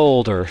want to be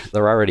sold, or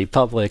they're already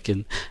public.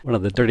 And one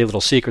of the dirty little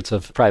secrets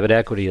of private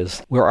equity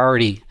is we're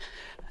already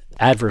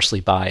adversely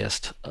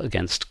biased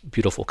against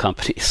beautiful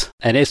companies.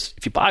 And if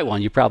you buy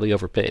one, you probably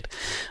overpaid.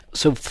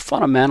 So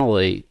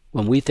fundamentally,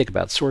 when we think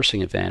about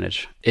sourcing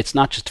advantage, it's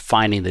not just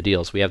finding the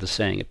deals. We have the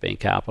saying at Bain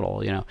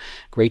Capital,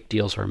 great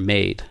deals are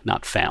made,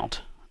 not found.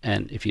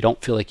 And if you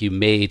don't feel like you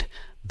made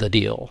the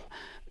deal,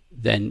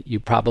 then you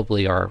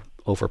probably are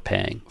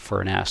overpaying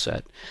for an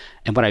asset.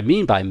 And what I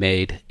mean by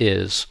made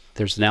is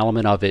there's an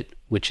element of it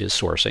which is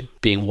sourcing,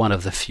 being one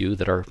of the few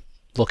that are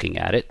looking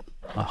at it,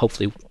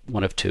 hopefully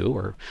one of two,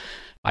 or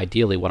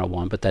ideally one of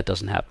one, but that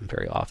doesn't happen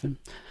very often.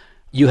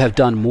 You have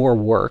done more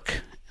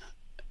work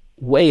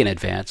way in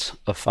advance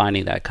of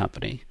finding that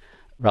company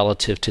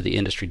relative to the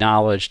industry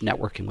knowledge,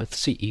 networking with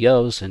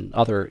CEOs and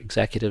other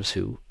executives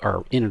who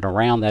are in and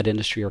around that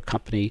industry or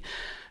company,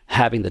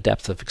 having the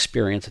depth of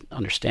experience and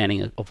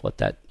understanding of what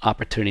that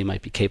opportunity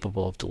might be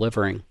capable of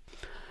delivering.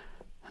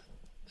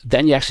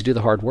 Then you actually do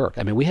the hard work.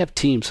 I mean, we have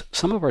teams,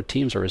 some of our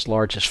teams are as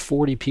large as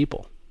 40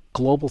 people,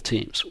 global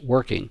teams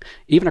working,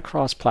 even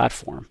across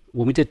platform.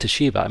 When we did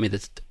Toshiba, I mean,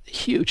 it's a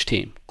huge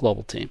team,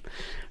 global team.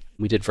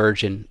 We did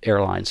Virgin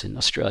Airlines in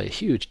Australia,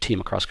 huge team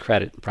across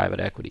credit and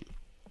private equity.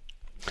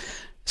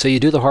 So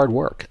you do the hard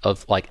work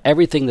of like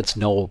everything that's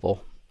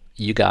knowable,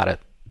 you got to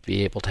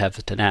be able to have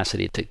the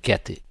tenacity to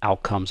get the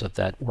outcomes of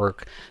that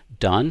work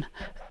done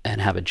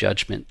and have a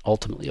judgment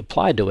ultimately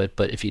applied to it.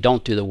 But if you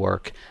don't do the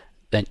work,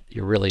 then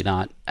you're really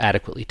not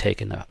adequately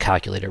taking a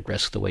calculated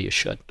risk the way you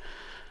should.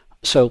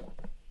 So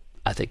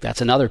I think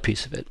that's another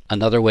piece of it.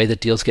 Another way that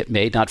deals get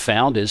made, not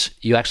found, is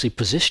you actually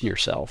position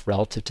yourself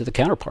relative to the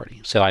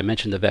counterparty. So I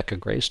mentioned the Vecca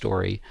Gray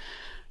story.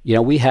 You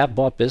know, we have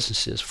bought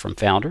businesses from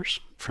founders,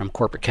 from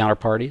corporate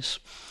counterparties,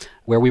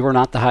 where we were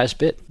not the highest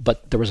bid,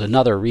 but there was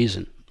another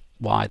reason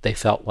why they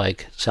felt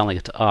like selling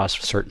it to us: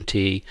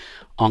 certainty,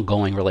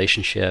 ongoing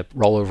relationship,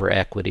 rollover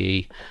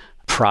equity,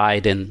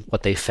 pride in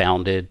what they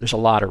founded. There's a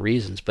lot of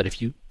reasons, but if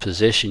you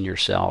position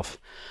yourself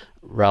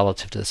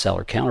relative to the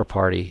seller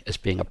counterparty as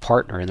being a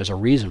partner, and there's a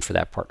reason for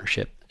that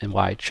partnership and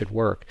why it should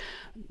work,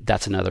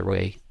 that's another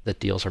way that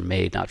deals are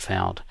made, not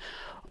found.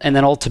 And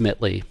then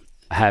ultimately,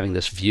 having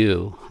this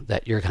view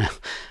that you're going to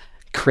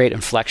create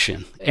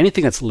inflection.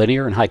 Anything that's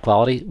linear and high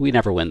quality, we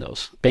never win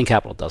those. Bain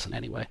Capital doesn't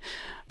anyway.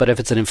 But if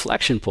it's an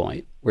inflection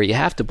point where you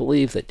have to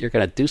believe that you're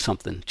going to do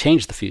something,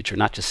 change the future,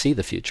 not just see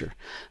the future,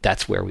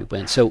 that's where we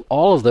win. So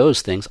all of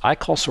those things I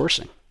call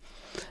sourcing.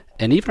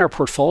 And even our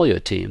portfolio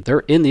team, they're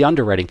in the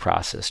underwriting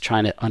process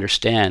trying to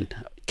understand,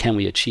 can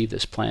we achieve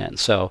this plan?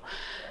 So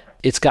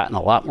it's gotten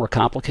a lot more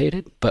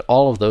complicated, but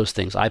all of those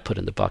things I put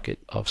in the bucket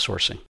of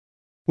sourcing.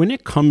 When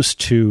it comes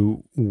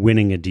to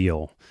winning a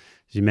deal,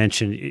 as you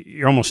mentioned,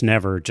 you're almost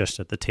never just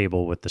at the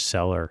table with the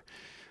seller.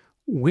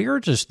 Where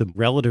does the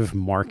relative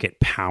market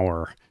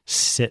power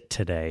sit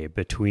today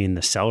between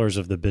the sellers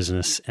of the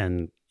business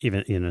and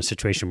even in a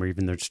situation where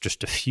even there's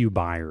just a few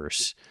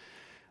buyers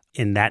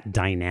in that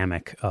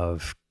dynamic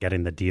of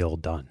getting the deal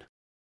done?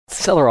 The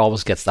seller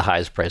always gets the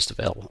highest price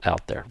available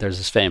out there. There's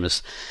this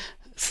famous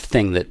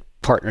thing that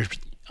partners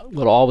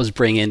will always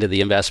bring into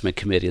the investment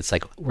committee. It's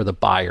like we're the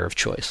buyer of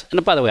choice.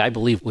 And by the way, I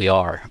believe we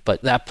are,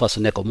 but that plus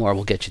a nickel more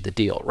will get you the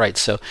deal, right?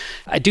 So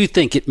I do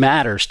think it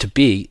matters to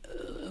be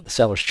the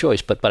seller's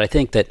choice, but I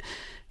think that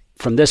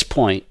from this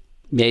point,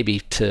 maybe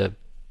to,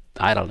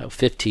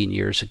 15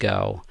 years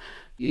ago,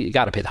 you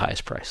got to pay the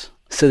highest price.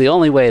 So the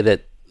only way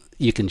that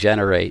you can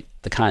generate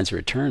the kinds of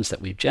returns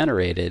that we've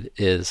generated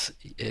is,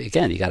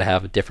 again, you got to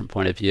have a different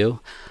point of view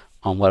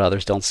on what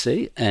others don't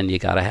see, and you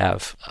got to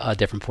have a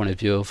different point of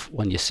view of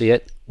when you see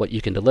it, what you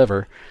can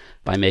deliver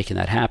by making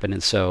that happen.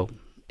 And so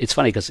it's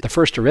funny because the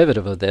first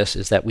derivative of this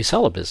is that we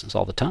sell a business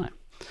all the time.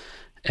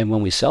 And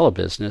when we sell a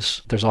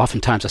business, there's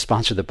oftentimes a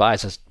sponsor that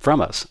buys us from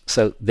us.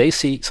 So they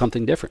see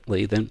something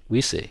differently than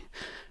we see.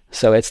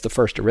 So it's the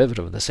first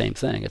derivative of the same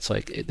thing. It's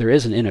like there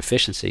is an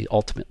inefficiency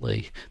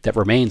ultimately that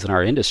remains in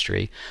our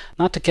industry,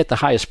 not to get the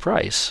highest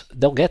price,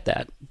 they'll get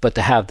that, but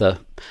to have the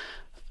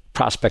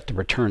prospect of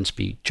returns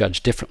be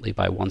judged differently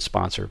by one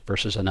sponsor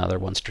versus another,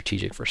 one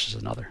strategic versus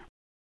another.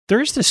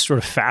 There is this sort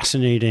of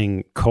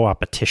fascinating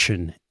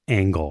co-opetition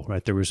angle,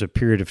 right? There was a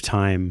period of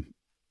time,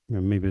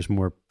 maybe it was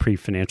more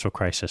pre-financial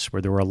crisis,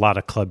 where there were a lot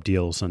of club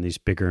deals on these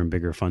bigger and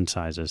bigger fund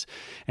sizes.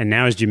 And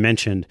now, as you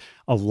mentioned,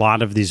 a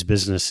lot of these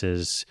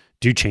businesses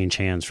do change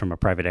hands from a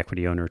private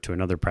equity owner to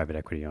another private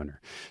equity owner.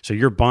 So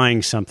you're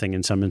buying something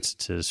in some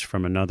instances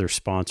from another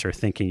sponsor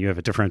thinking you have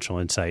a differential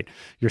insight.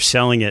 You're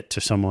selling it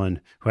to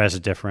someone who has a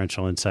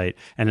differential insight.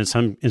 And in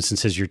some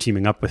instances, you're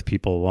teaming up with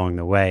people along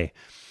the way.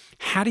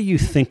 How do you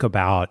think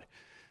about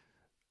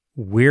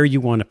where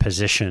you want to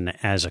position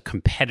as a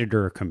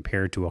competitor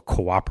compared to a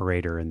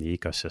cooperator in the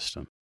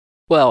ecosystem?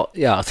 Well,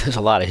 yeah, there's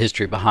a lot of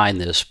history behind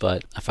this,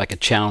 but if I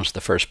could challenge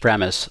the first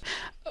premise,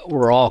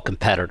 we're all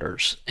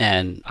competitors.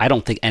 And I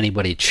don't think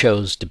anybody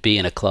chose to be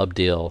in a club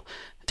deal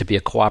to be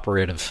a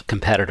cooperative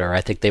competitor.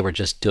 I think they were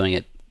just doing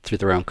it through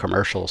their own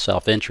commercial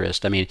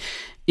self-interest. I mean,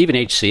 even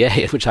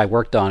HCA, which I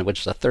worked on,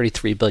 which is a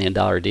 $33 billion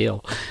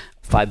deal,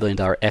 $5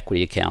 billion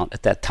equity account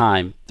at that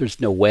time, there's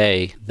no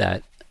way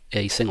that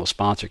a single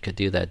sponsor could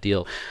do that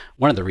deal.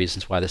 One of the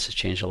reasons why this has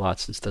changed a lot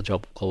since the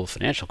global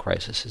financial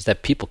crisis is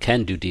that people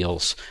can do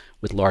deals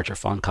with larger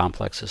fund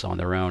complexes on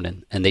their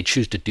own, and they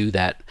choose to do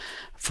that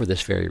for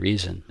this very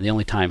reason. And the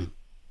only time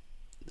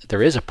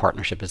there is a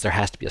partnership is there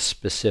has to be a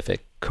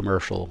specific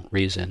commercial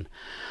reason.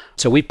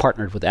 So we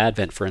partnered with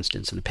Advent, for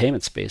instance, in the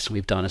payment space, and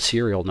we've done a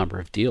serial number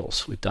of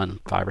deals. We've done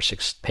 5 or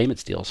 6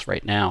 payments deals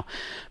right now.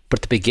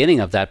 But the beginning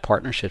of that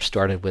partnership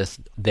started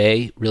with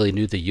they really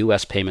knew the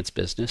U.S. payments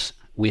business.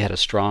 We had a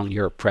strong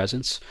Europe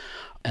presence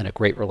and a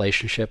great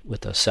relationship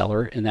with the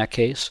seller in that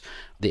case.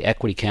 The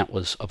equity count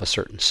was of a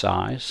certain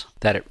size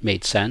that it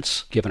made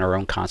sense given our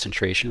own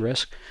concentration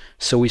risk.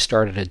 So we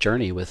started a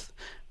journey with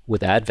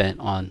with Advent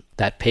on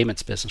that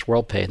payments business,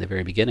 WorldPay, in the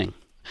very beginning.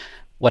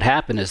 What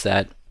happened is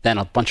that then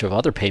a bunch of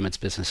other payments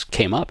business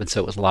came up, and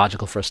so it was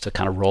logical for us to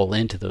kind of roll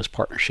into those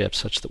partnerships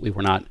such that we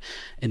were not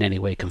in any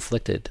way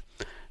conflicted.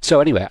 So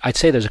anyway, I'd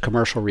say there's a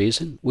commercial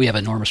reason. We have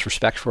enormous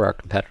respect for our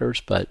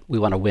competitors, but we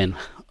want to win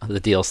the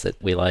deals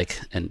that we like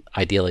and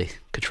ideally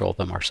control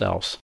them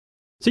ourselves.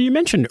 So you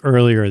mentioned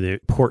earlier the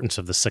importance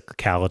of the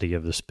cyclicality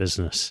of this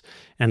business,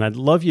 and I'd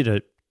love you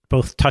to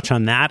both touch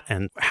on that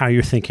and how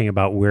you're thinking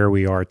about where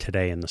we are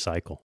today in the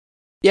cycle.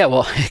 Yeah,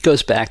 well, it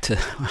goes back to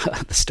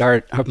the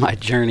start of my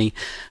journey,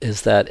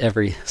 is that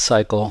every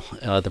cycle,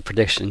 the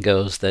prediction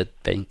goes that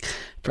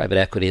private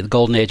equity, the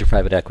golden age of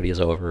private equity is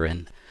over.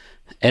 And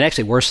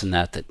actually worse than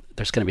that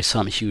there's going to be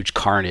some huge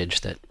carnage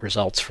that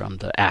results from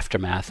the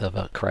aftermath of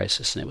a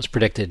crisis. And it was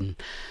predicted in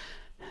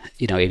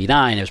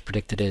 89, it was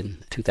predicted in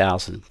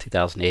 2000,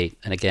 2008.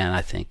 And again,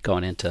 I think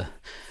going into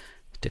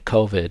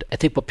COVID, I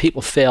think what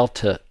people fail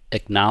to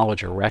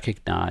acknowledge or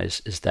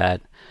recognize is that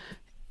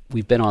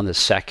we've been on this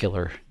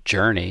secular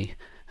journey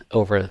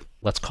over,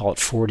 let's call it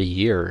 40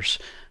 years,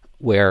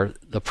 where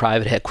the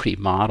private equity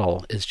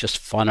model is just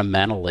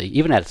fundamentally,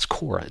 even at its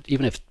core,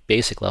 even if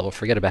basic level,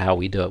 forget about how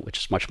we do it, which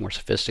is much more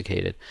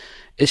sophisticated,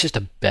 it's just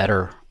a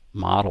better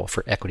model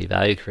for equity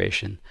value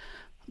creation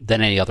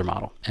than any other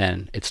model.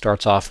 And it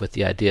starts off with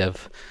the idea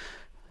of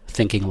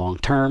thinking long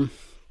term.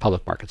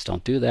 Public markets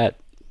don't do that.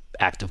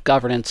 Active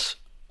governance.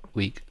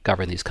 We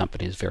govern these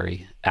companies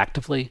very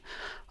actively.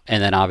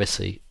 And then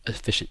obviously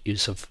efficient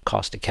use of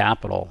cost of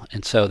capital.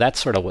 And so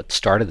that's sort of what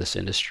started this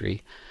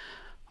industry.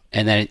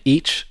 And then in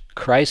each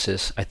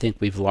crisis, I think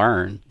we've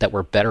learned that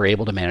we're better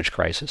able to manage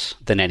crisis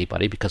than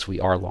anybody because we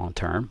are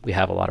long-term. We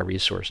have a lot of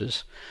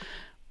resources.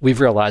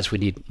 We've realized we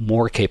need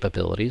more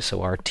capabilities.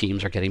 So our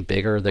teams are getting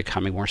bigger. They're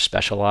becoming more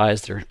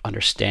specialized. They're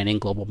understanding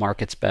global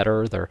markets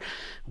better.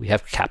 We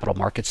have capital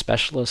market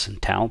specialists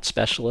and talent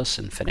specialists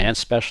and finance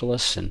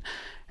specialists.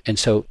 And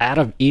so out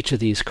of each of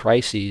these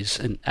crises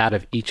and out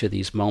of each of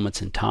these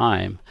moments in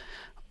time,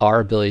 our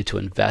ability to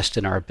invest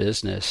in our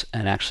business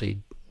and actually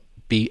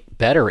be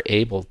better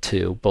able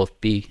to both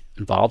be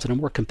involved in a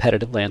more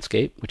competitive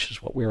landscape, which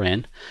is what we're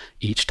in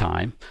each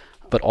time,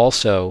 but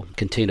also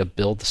continue to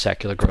build the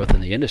secular growth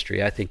in the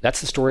industry. I think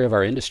that's the story of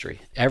our industry.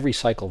 Every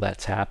cycle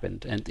that's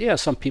happened. And yeah,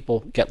 some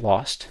people get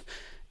lost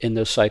in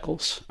those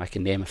cycles. I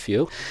can name a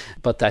few,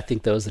 but I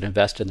think those that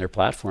invest in their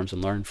platforms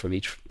and learn from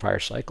each prior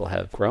cycle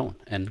have grown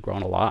and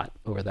grown a lot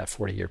over that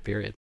 40-year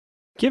period.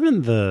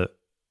 Given the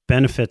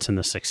benefits and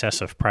the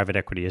success of private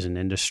equity as an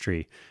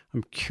industry,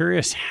 I'm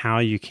curious how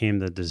you came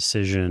to the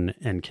decision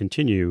and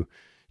continue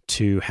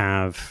to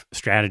have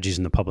strategies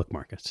in the public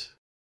markets.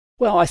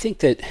 Well, I think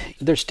that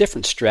there's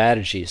different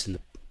strategies in the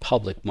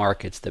public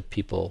markets that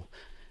people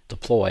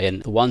deploy,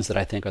 and the ones that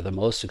I think are the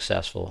most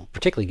successful,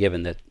 particularly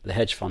given that the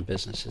hedge fund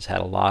business has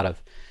had a lot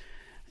of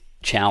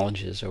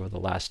challenges over the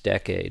last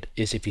decade,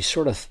 is if you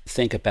sort of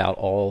think about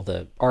all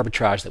the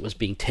arbitrage that was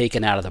being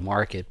taken out of the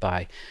market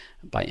by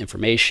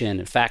information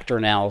and factor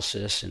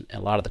analysis and a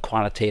lot of the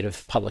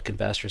quantitative public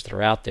investors that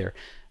are out there.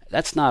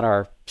 That's not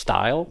our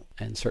style,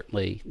 and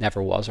certainly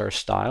never was our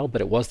style,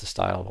 but it was the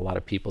style of a lot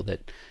of people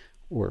that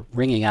were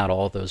wringing out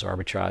all those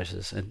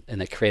arbitrages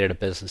and that created a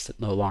business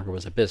that no longer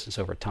was a business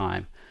over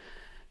time.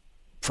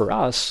 For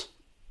us,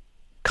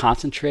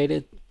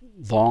 concentrated,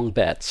 long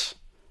bets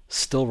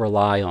still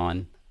rely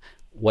on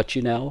what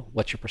you know,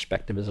 what your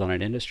perspective is on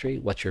an industry,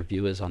 what your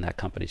view is on that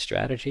company's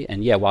strategy.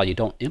 And yeah, while you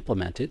don't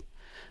implement it,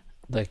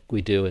 like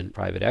we do in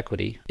private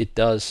equity, it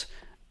does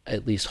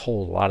at least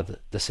hold a lot of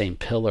the same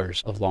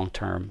pillars of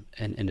long-term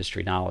and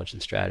industry knowledge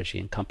and strategy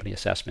and company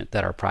assessment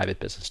that our private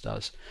business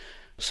does.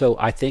 So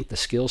I think the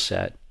skill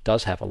set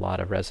does have a lot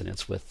of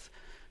resonance with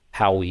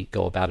how we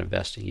go about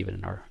investing even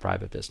in our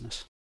private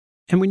business.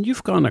 And when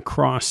you've gone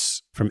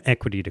across from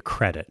equity to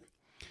credit,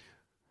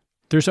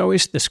 there's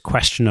always this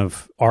question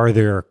of, are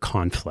there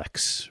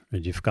conflicts?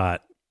 You've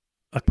got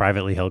a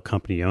privately held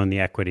company, you own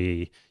the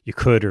equity, you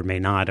could or may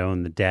not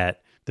own the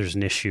debt. There's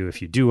an issue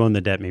if you do own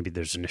the debt, maybe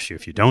there's an issue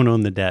if you don't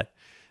own the debt.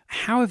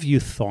 How have you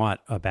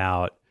thought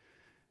about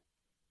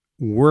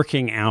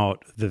working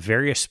out the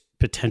various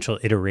potential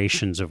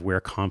iterations of where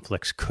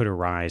conflicts could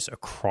arise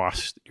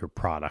across your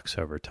products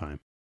over time?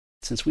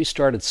 Since we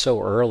started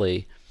so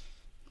early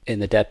in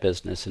the debt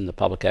business, in the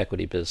public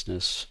equity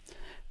business,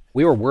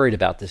 we were worried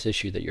about this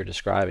issue that you're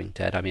describing,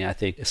 Ted. I mean, I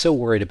think so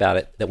worried about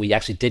it that we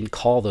actually didn't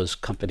call those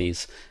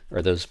companies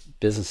or those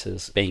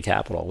businesses Bain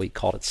Capital. We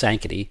called it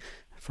Sanctity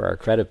for our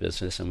credit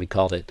business, and we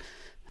called it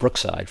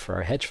Brookside for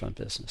our hedge fund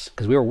business.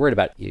 Because we were worried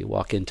about, you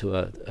walk into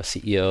a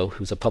CEO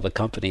who's a public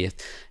company,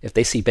 if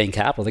they see Bain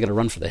Capital, they're going to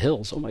run for the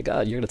hills. Oh my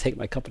God, you're going to take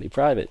my company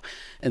private.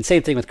 And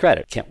same thing with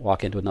credit. Can't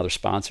walk into another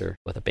sponsor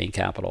with a Bain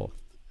Capital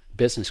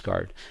business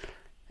card.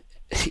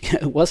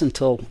 It wasn't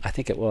until, I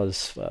think it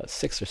was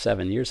 6 or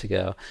 7 years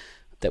ago,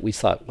 that we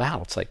thought, wow,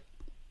 it's like,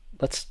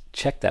 let's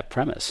check that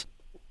premise.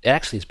 It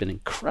actually has been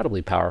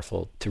incredibly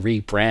powerful to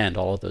rebrand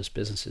all of those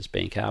businesses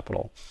Bain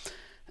Capital.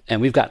 And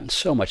we've gotten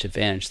so much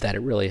advantage that it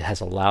really has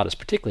allowed us,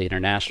 particularly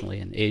internationally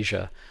in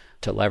Asia,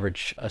 to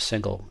leverage a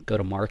single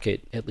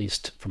go-to-market, at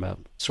least from a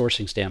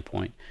sourcing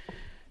standpoint,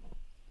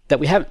 that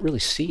we haven't really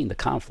seen the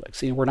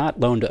conflicts. We're not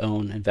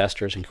loan-to-own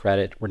investors in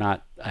credit. We're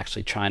not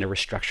actually trying to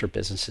restructure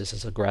businesses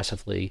as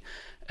aggressively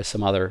as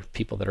some other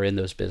people that are in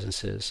those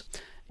businesses.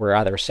 We're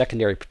either a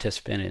secondary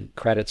participant in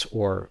credits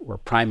or we're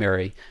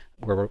primary,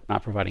 where we're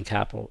not providing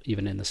capital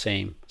even in the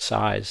same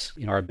size.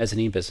 Our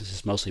mezzanine business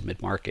is mostly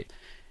mid-market.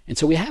 And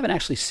so we haven't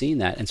actually seen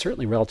that. And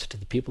certainly relative to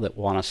the people that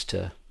want us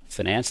to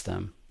finance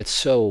them, it's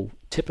so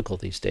typical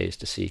these days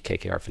to see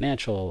KKR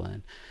Financial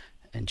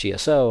and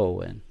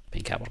GSO and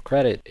Bain Capital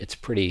Credit. It's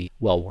pretty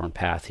well-worn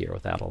path here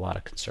without a lot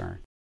of concern.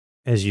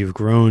 As you've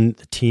grown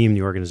the team,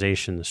 the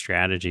organization, the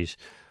strategies,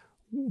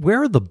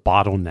 where are the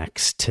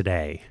bottlenecks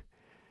today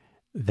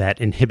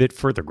that inhibit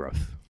further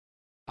growth?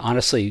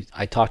 Honestly,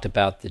 I talked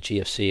about the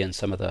GFC and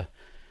some of the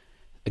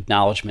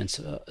acknowledgments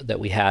that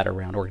we had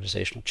around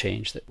organizational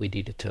change that we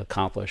needed to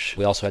accomplish.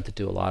 We also had to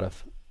do a lot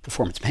of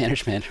performance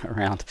management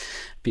around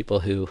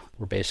people who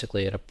were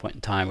basically at a point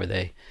in time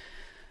where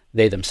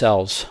they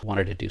themselves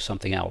wanted to do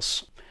something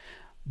else.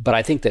 But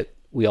I think that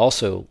we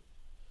also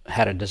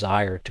had a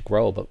desire to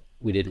grow, but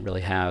we didn't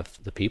really have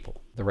the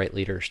people, the right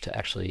leaders to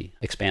actually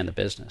expand the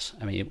business.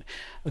 I mean,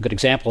 a good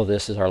example of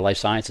this is our life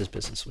sciences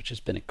business, which has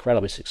been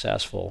incredibly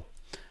successful.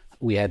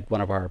 We had one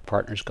of our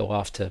partners go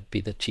off to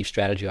be the chief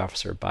strategy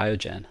officer of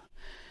Biogen.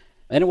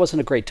 And it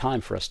wasn't a great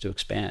time for us to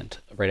expand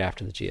right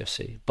after the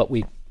GFC, but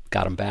we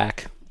got him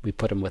back. We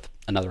put him with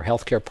another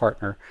healthcare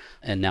partner,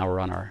 and now we're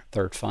on our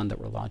third fund that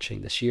we're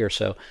launching this year.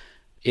 So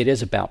it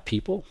is about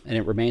people, and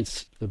it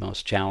remains the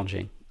most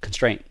challenging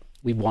constraint.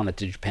 We wanted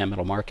to Japan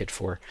middle market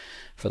for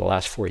the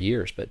last 4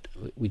 years, but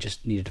we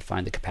just needed to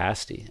find the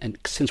capacity. And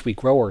since we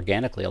grow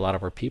organically, a lot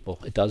of our people,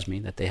 it does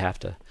mean that they have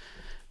to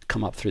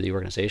come up through the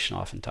organization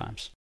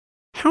oftentimes.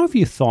 How have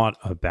you thought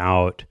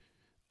about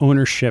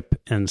ownership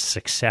and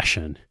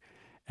succession?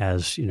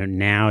 As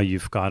now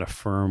you've got a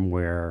firm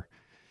where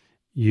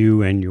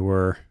you and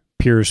your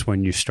peers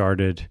when you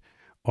started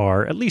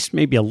are at least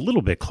maybe a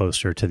little bit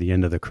closer to the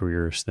end of the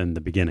careers than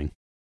the beginning.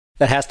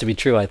 That has to be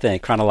true, I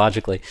think,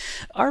 chronologically.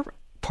 Our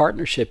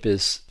partnership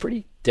is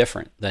pretty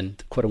different than,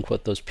 quote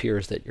unquote, those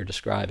peers that you're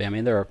describing. I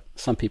mean, there are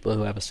some people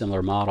who have a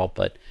similar model,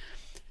 but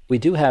we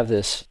do have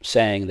this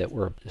saying that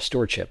we're a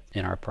stewardship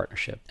in our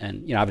partnership.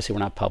 And, obviously we're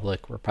not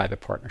public, we're a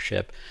private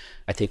partnership.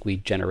 I think we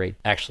generate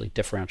actually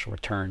differential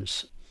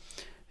returns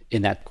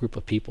in that group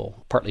of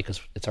people, partly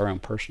because it's our own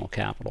personal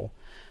capital.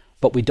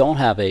 But we don't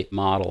have a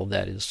model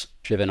that is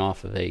driven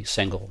off of a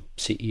single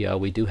CEO.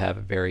 We do have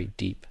a very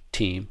deep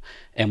team,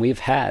 and we've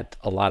had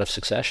a lot of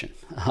succession,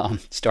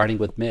 starting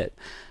with MIT.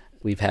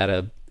 We've had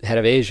a head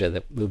of Asia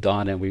that moved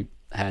on, and we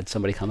had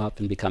somebody come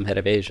up and become head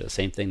of Asia.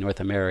 Same thing, North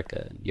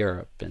America and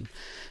Europe and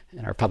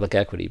our public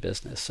equity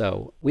business.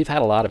 So we've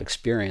had a lot of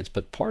experience,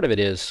 but part of it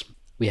is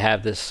we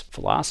have this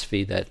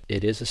philosophy that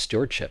it is a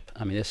stewardship.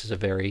 I mean, this is a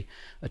very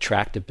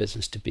attractive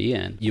business to be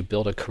in. You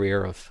build a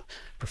career of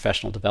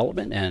professional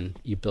development, and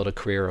you build a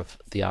career of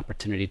the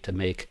opportunity to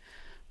make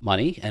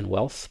money and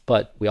wealth.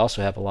 But we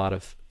also have a lot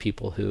of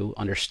people who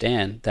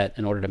understand that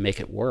in order to make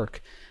it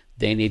work,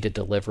 they need to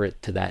deliver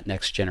it to that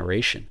next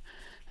generation.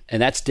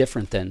 And that's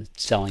different than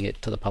selling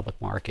it to the public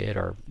market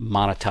or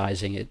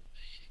monetizing it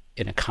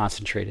in a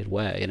concentrated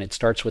way. And it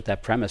starts with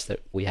that premise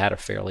that we had a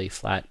fairly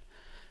flat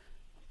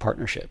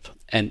partnership.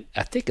 And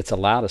I think it's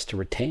allowed us to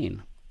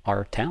retain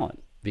our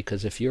talent,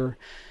 because if you're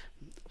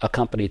a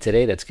company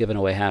today that's given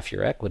away half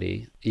your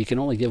equity, you can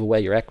only give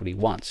away your equity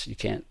once. You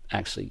can't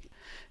actually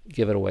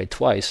give it away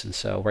twice. And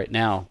so right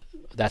now,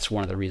 that's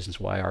one of the reasons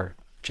why our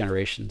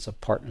generations of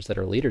partners that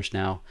are leaders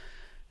now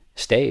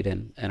stayed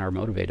and are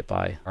motivated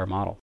by our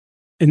model.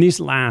 In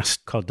these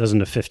last, call it dozen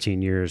to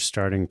 15 years,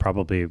 starting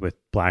probably with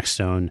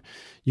Blackstone,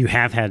 you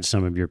have had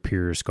some of your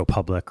peers go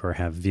public or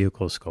have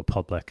vehicles go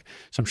public.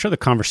 So I'm sure the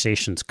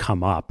conversations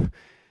come up.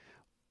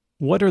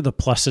 What are the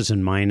pluses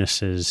and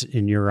minuses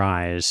in your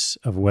eyes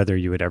of whether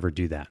you would ever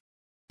do that?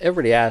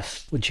 Everybody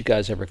asks, would you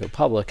guys ever go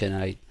public? And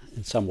I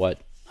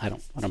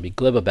don't be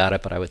glib about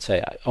it, but I would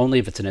say only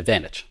if it's an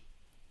advantage.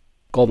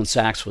 Goldman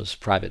Sachs was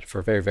private for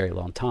a very, very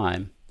long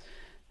time,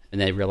 and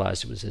they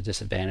realized it was a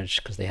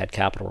disadvantage because they had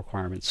capital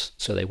requirements,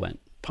 so they went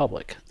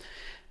public.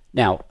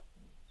 Now,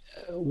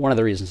 one of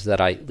the reasons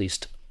that I at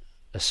least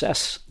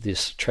assess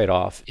this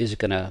trade-off, is it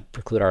going to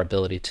preclude our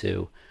ability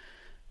to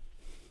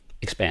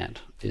expand?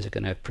 Is it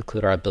going to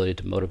preclude our ability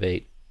to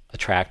motivate,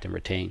 attract, and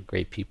retain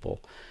great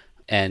people?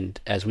 And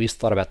as we've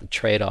thought about the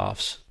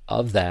trade-offs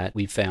of that,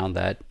 we found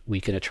that we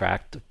can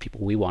attract the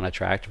people we want to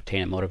attract,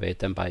 retain, and motivate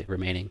them by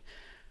remaining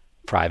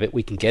private.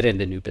 We can get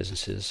into new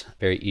businesses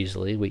very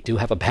easily. We do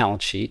have a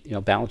balance sheet.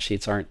 Balance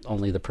sheets aren't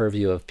only the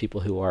purview of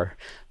people who are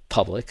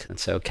public, and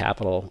so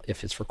capital,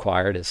 if it's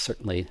required, is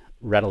certainly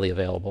readily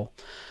available.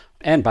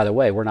 And by the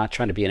way, we're not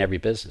trying to be in every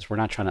business. We're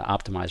not trying to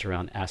optimize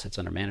around assets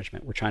under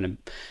management. We're trying to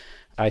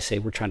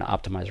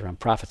optimize around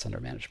profits under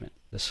management,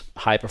 this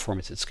high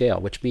performance at scale,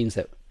 which means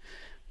that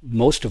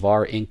most of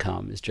our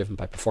income is driven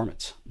by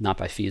performance, not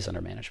by fees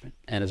under management.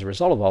 And as a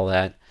result of all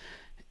that,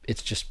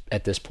 it's just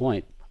at this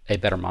point a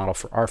better model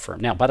for our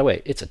firm. Now, by the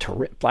way,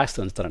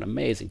 Blackstone's done an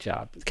amazing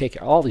job.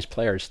 KKR, all these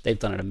players, they've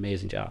done an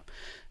amazing job.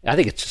 I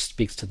think it just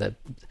speaks to the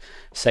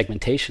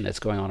segmentation that's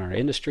going on in our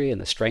industry and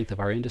the strength of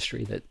our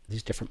industry, that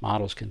these different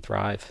models can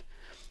thrive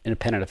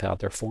independent of how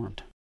they're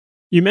formed.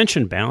 You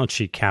mentioned balance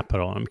sheet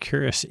capital. I'm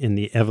curious, in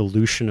the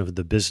evolution of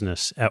the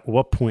business, at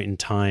what point in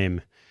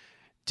time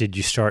did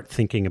you start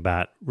thinking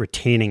about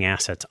retaining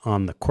assets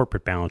on the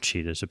corporate balance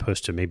sheet as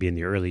opposed to maybe in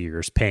the early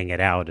years paying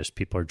it out as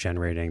people are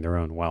generating their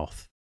own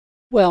wealth?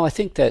 Well, I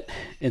think that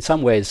in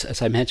some ways,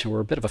 as I mentioned, we're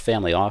a bit of a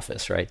family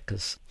office, right?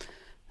 Because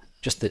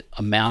just the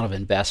amount of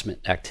investment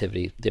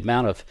activity, the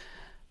amount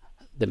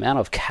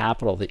of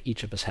capital that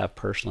each of us have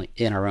personally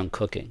in our own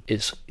cooking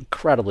is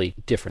incredibly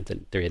different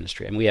than their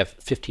industry. And we have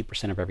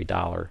 15% of every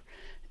dollar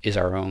is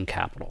our own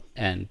capital,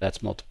 and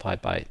that's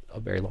multiplied by a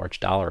very large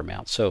dollar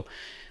amount. So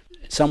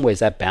in some ways,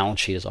 that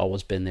balance sheet has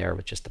always been there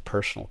with just the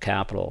personal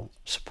capital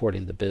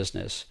supporting the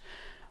business.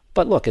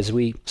 But look, as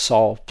we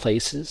saw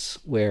places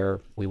where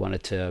we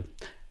wanted to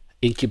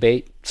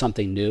incubate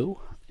something new,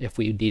 if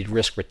we needed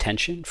risk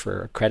retention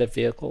for credit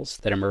vehicles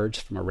that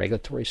emerged from a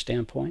regulatory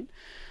standpoint,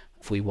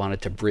 if we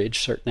wanted to bridge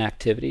certain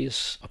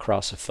activities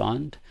across a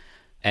fund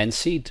and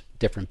seed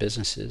different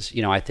businesses,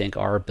 I think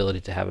our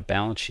ability to have a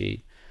balance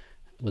sheet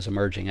was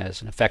emerging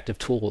as an effective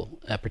tool,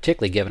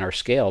 particularly given our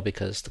scale,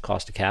 because the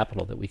cost of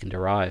capital that we can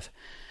derive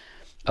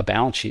a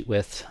balance sheet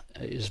with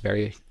is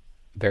very,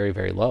 very,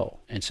 very low.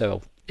 And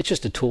so it's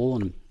just a tool,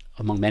 and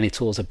among many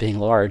tools of being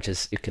large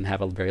is you can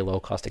have a very low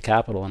cost of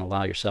capital and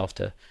allow yourself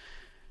to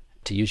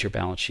use your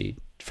balance sheet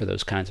for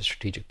those kinds of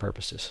strategic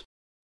purposes.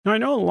 Now, I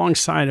know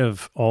alongside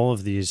of all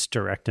of these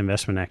direct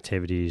investment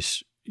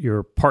activities,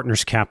 your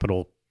Partners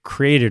Capital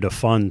created a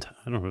fund,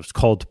 I don't know if it's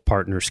called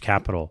Partners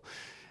Capital,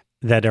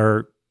 that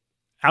are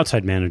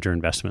outside manager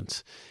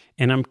investments.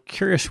 And I'm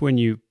curious, when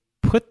you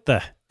put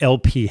the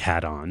LP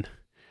hat on,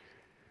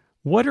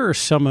 what are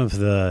some of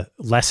the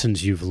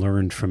lessons you've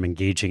learned from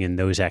engaging in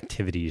those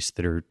activities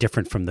that are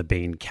different from the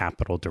Bain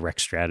Capital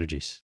direct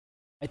strategies?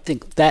 I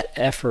think that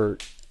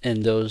effort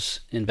and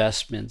those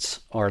investments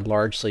are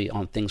largely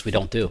on things we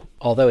don't do.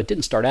 Although it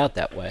didn't start out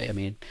that way. I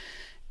mean,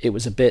 it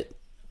was a bit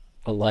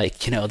like,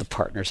 the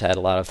partners had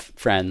a lot of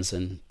friends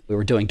and we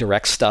were doing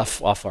direct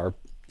stuff off our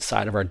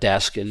side of our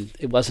desk, and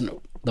it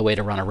wasn't the way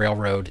to run a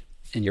railroad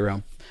in your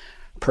own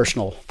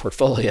personal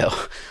portfolio.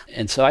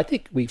 And so I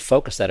think we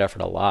focused that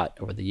effort a lot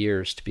over the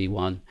years to be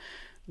one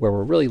where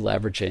we're really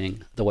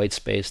leveraging the white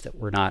space that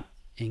we're not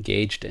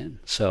engaged in.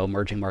 So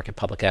emerging market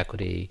public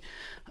equity,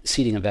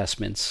 seeding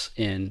investments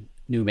in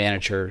new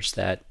managers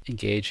that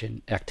engage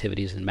in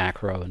activities in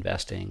macro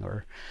investing,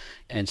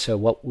 and so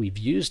what we've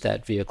used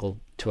that vehicle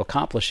to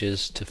accomplish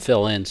is to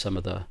fill in some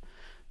of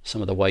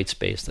the white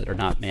space that are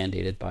not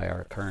mandated by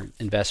our current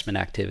investment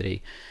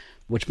activity,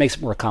 which makes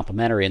it more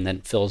complementary and then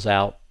fills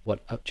out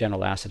what a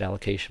general asset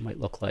allocation might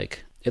look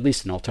like, at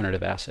least in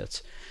alternative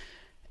assets.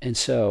 And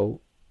so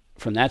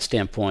from that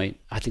standpoint,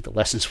 I think the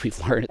lessons we've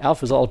learned,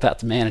 Alpha is all about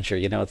the manager,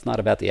 it's not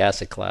about the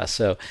asset class.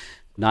 So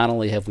not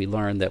only have we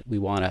learned that we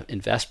want to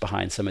invest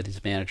behind some of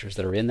these managers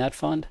that are in that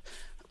fund,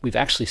 we've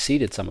actually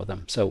seeded some of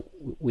them. So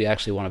we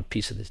actually want a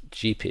piece of this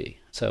GP.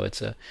 So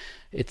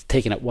it's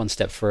taking it one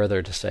step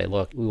further to say,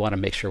 look, we want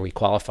to make sure we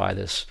qualify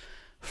this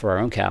for our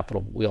own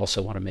capital. We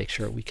also want to make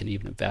sure we can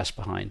even invest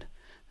behind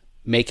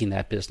making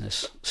that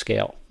business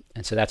scale.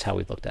 And so that's how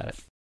we've looked at it.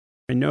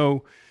 I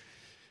know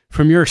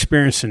from your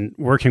experience in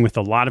working with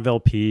a lot of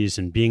LPs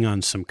and being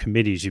on some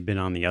committees, you've been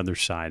on the other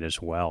side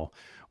as well.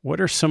 What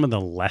are some of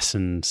the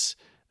lessons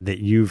that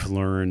you've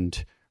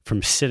learned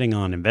from sitting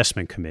on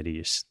investment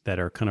committees that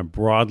are kind of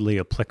broadly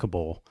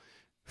applicable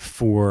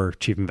for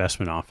chief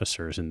investment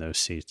officers in those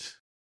seats?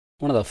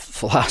 One of the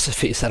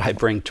philosophies that I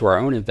bring to our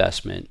own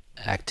investment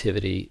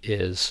activity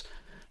is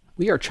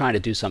we are trying to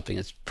do something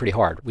that's pretty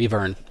hard. We've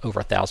earned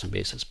over 1,000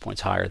 basis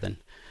points higher than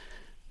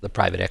the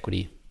private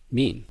equity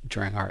mean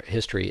during our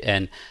history.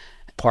 And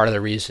part of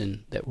the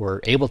reason that we're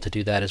able to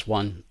do that is,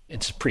 one,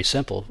 it's pretty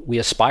simple. We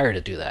aspire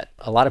to do that.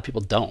 A lot of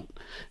people don't.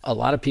 A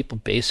lot of people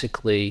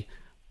basically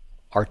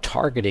are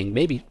targeting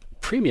maybe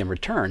premium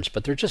returns,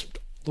 but they're just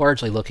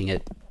largely looking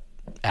at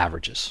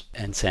averages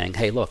and saying,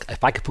 hey, look,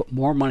 if I could put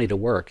more money to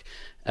work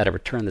at a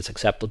return that's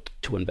acceptable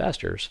to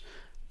investors,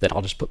 then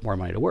I'll just put more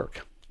money to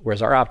work.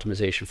 Whereas our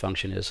optimization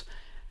function is,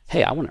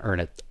 hey, I want to earn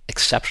an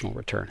exceptional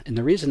return. And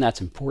the reason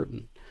that's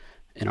important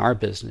in our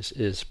business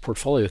is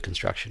portfolio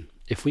construction.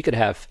 If we could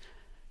have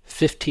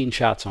 15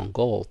 shots on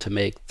goal to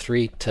make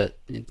 3 to,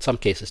 in some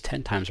cases,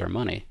 10 times our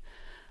money,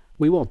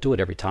 we won't do it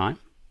every time.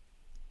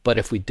 But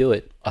if we do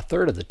it a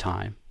third of the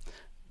time,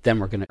 then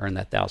we're going to earn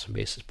that 1,000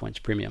 basis points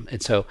premium.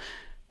 And so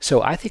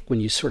I think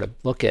when you sort of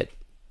look at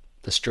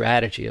the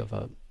strategy of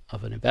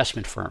an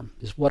investment firm,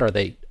 is what are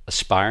they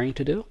aspiring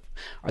to do?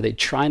 Are they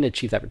trying to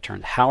achieve that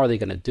return? How are they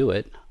going to do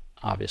it,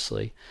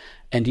 obviously?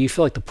 And do you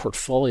feel like the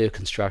portfolio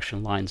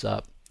construction lines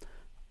up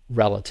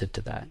relative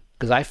to that?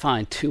 Because I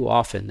find too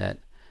often that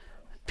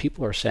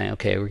people are saying,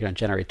 okay, we're going to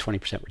generate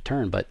 20%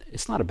 return, but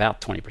it's not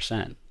about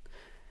 20%.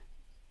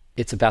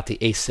 It's about the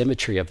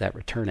asymmetry of that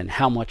return and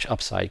how much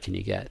upside can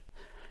you get.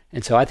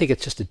 And so I think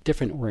it's just a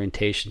different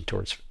orientation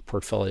towards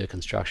portfolio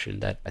construction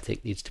that I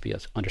think needs to be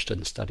understood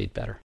and studied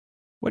better.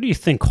 What do you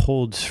think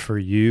holds for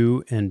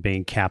you and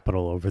Bain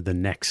Capital over the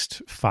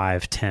next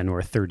 5, 10,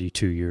 or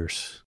 32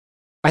 years?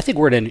 I think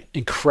we're at an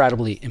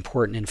incredibly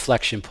important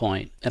inflection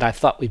point. And I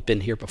thought we've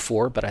been here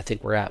before, but I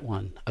think we're at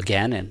one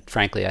again. And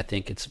frankly, I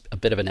think it's a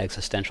bit of an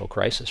existential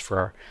crisis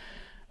for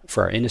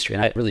our industry.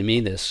 And I really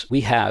mean this.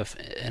 We have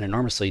an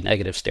enormously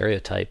negative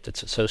stereotype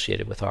that's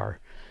associated with our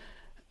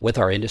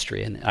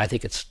industry. And I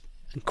think it's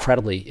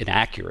incredibly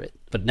inaccurate,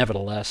 but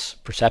nevertheless,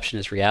 perception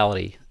is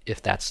reality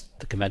if that's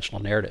the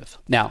conventional narrative.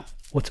 Now,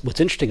 what's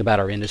interesting about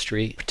our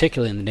industry,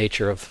 particularly in the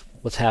nature of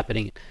what's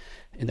happening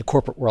in the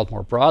corporate world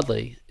more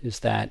broadly, is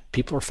that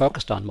people are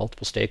focused on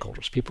multiple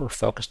stakeholders. People are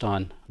focused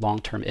on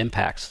long-term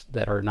impacts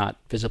that are not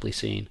visibly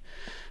seen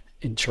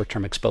in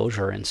short-term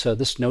exposure. And so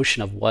this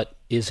notion of what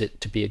is it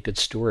to be a good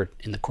steward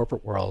in the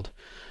corporate world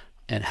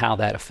and how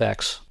that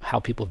affects how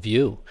people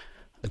view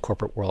the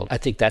corporate world, I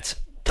think that's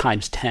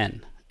times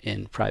 10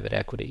 in private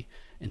equity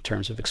in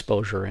terms of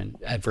exposure and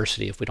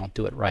adversity if we don't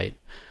do it right.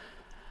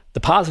 The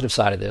positive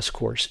side of this, of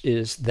course,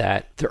 is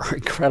that there are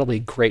incredibly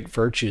great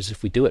virtues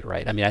if we do it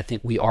right. I mean, I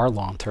think we are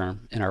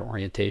long-term in our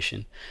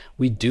orientation.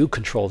 We do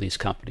control these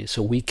companies,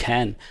 so we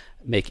can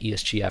make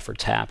ESG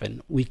efforts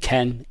happen. We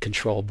can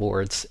control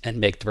boards and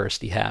make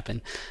diversity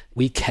happen.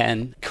 We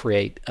can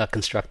create a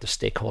constructive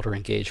stakeholder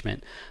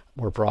engagement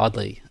more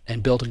broadly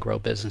and build and grow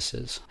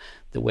businesses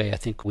the way I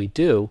think we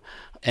do.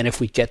 And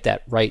if we get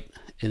that right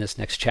in this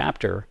next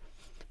chapter,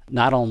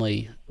 not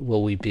only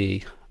will we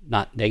be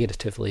not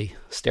negatively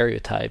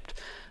stereotyped,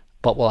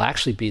 but will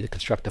actually be the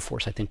constructive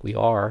force I think we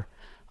are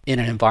in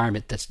an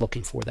environment that's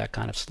looking for that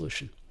kind of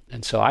solution.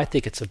 And so I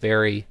think it's a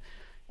very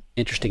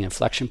interesting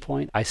inflection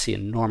point. I see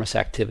enormous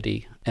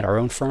activity in our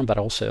own firm, but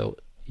also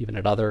even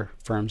at other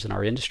firms in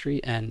our industry.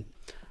 And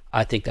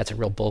I think that's a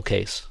real bull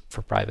case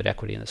for private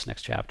equity in this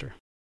next chapter.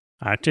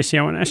 JC,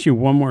 I want to ask you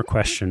one more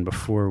question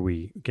before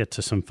we get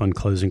to some fun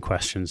closing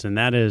questions. And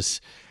that is,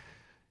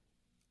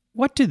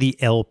 what do the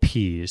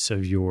LPs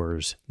of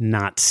yours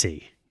not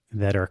see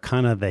that are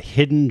kind of the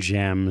hidden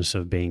gems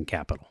of Bain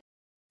Capital?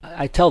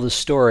 I tell this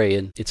story,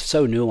 and it's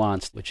so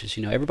nuanced, which is,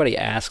 everybody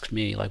asks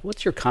me, like,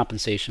 what's your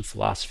compensation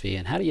philosophy,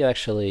 and how do you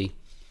actually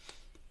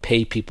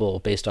pay people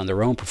based on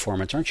their own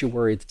performance? Aren't you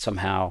worried that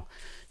somehow,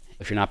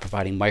 if you're not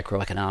providing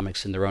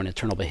microeconomics in their own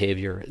internal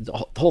behavior,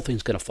 the whole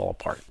thing's going to fall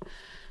apart?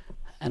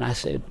 And I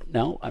said,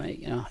 no,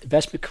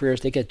 investment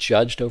careers, they get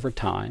judged over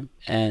time,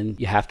 and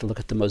you have to look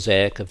at the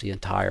mosaic of the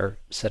entire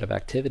set of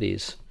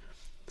activities.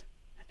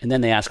 And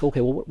then they ask, okay,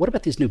 well, what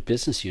about these new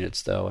business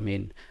units, though? I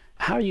mean,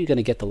 how are you going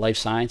to get the life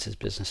sciences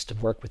business to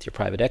work with your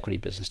private equity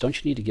business?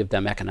 Don't you need to give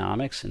them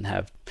economics and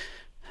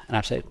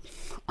I say,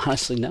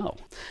 honestly, no.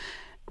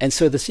 And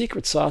so the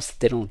secret sauce that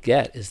they don't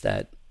get is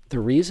that the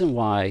reason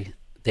why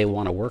they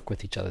want to work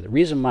with each other, the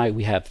reason why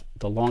we have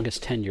the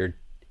longest tenured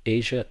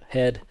Asia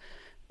head,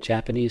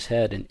 Japanese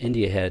head, and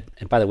India head,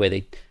 and by the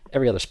way,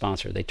 every other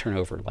sponsor, they turn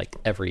over like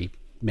every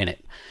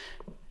minute.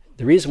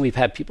 The reason we've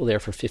had people there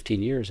for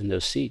 15 years in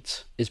those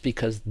seats is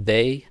because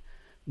they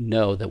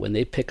know that when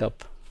they pick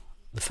up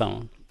the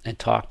phone and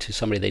talk to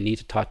somebody they need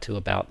to talk to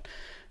about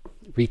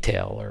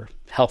retail or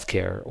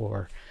healthcare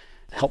or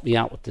help me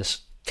out with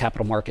this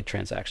capital market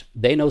transaction,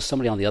 they know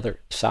somebody on the other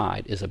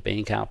side is a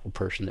Bain Capital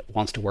person that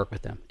wants to work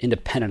with them,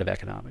 independent of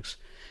economics,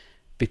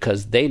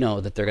 because they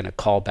know that they're going to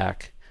call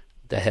back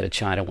the head of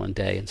China one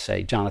day and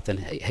say, Jonathan,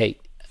 hey,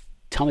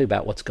 tell me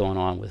about what's going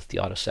on with the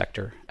auto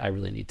sector. I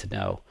really need to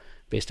know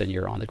based on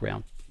your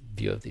on-the-ground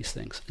view of these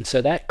things. And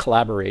so that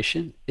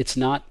collaboration, it's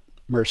not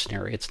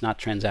mercenary, it's not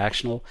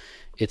transactional,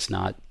 it's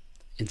not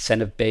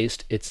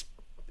incentive-based, it's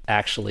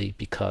actually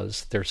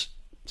because there's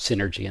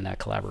synergy in that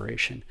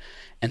collaboration.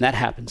 And that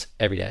happens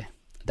every day.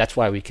 That's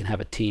why we can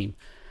have a team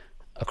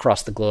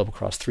across the globe,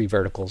 across 3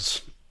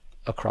 verticals,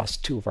 across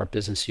 2 of our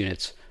business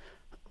units,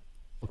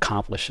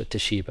 accomplish a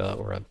Toshiba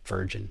or a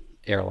Virgin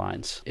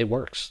Airlines. It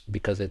works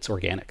because it's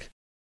organic.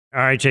 All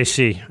right,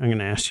 JC, I'm going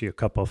to ask you a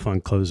couple of fun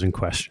closing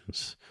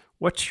questions.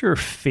 What's your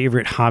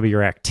favorite hobby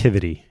or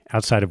activity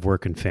outside of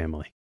work and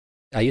family?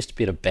 I used to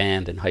be in a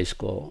band in high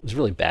school. It was a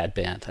really bad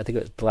band. I think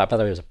it was, by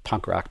the way, it was a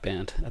punk rock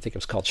band. I think it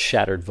was called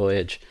Shattered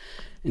Voyage.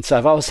 And so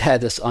I've always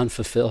had this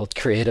unfulfilled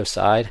creative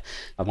side.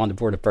 I'm on the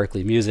board of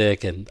Berkeley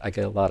Music, and I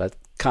get a lot of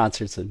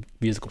concerts and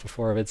musical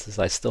performances.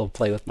 I still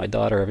play with my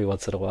daughter every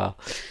once in a while.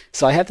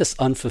 So I have this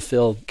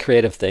unfulfilled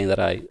creative thing that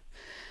I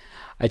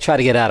try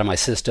to get out of my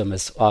system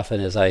as often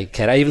as I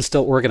can. I even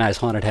still organize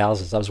haunted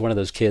houses. I was one of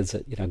those kids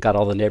that got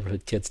all the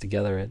neighborhood kids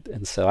together.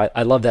 And so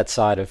I love that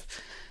side of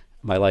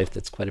my life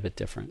that's quite a bit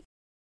different.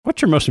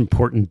 What's your most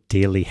important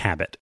daily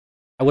habit?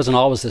 I wasn't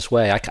always this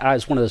way. I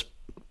was one of those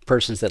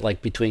persons that,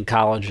 like, between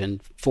college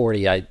and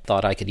 40, I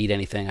thought I could eat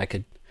anything. I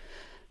could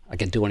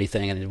do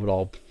anything and it would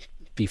all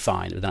be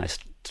fine. And then I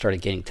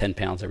started gaining 10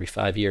 pounds every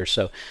 5 years.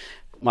 So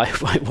my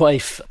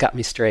wife got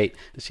me straight.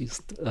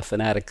 She's a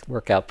fanatic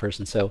workout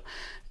person. So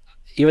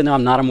even though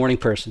I'm not a morning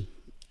person,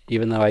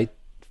 even though I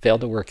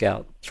failed to work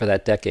out for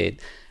that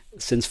decade,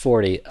 since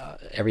 40,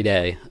 every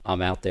day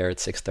I'm out there at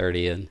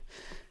 6:30 and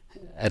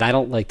And I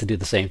don't like to do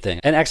the same thing.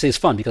 And actually, it's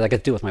fun because I get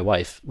to do it with my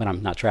wife when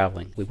I'm not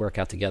traveling. We work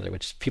out together,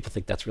 which people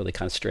think that's really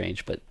kind of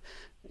strange, but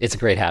it's a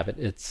great habit.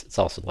 It's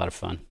also a lot of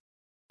fun.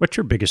 What's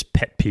your biggest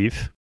pet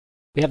peeve?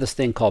 We have this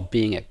thing called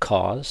being at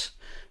cause.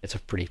 It's a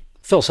pretty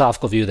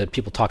philosophical view that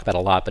people talk about a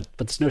lot, but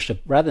this notion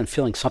of rather than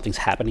feeling something's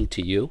happening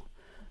to you,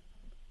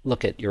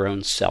 look at your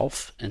own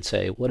self and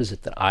say, what is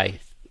it that I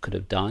could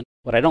have done?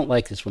 What I don't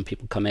like is when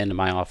people come into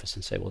my office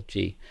and say, well,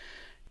 gee,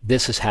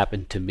 this has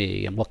happened to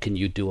me, and what can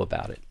you do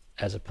about it?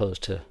 As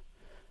opposed to,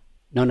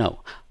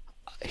 no,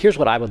 here's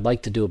what I would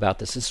like to do about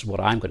this. This is what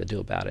I'm going to do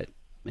about it.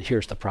 And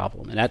here's the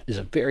problem. And that is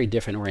a very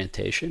different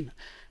orientation,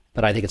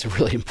 but I think it's a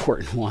really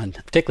important one,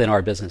 particularly in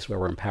our business where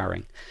we're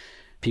empowering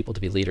people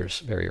to be leaders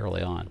very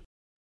early on.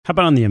 How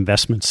about on the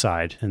investment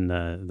side and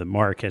the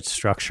market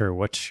structure?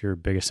 What's your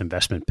biggest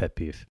investment pet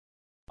peeve?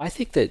 I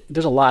think that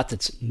there's a lot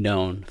that's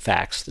known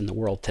facts in the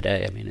world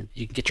today. I mean,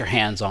 you can get your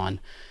hands on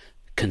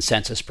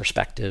consensus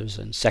perspectives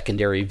and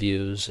secondary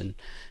views, and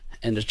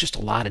there's just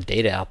a lot of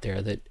data out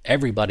there that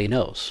everybody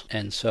knows.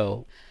 And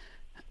so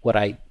what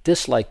I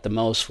dislike the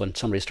most when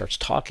somebody starts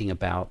talking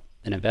about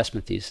an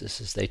investment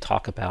thesis is they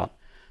talk about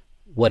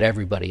what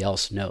everybody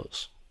else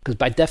knows. Because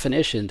by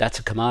definition, that's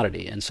a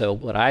commodity. And so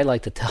what I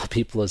like to tell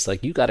people is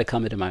like, you got to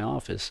come into my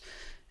office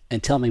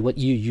and tell me what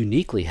you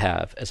uniquely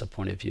have as a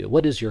point of view.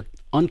 What is your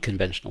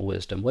unconventional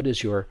wisdom? What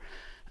is your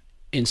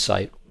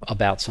insight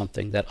about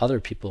something that other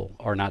people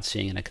are not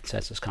seeing in a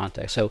consensus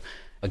context? So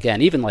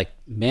again, even like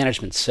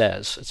management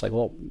says, it's like,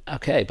 well,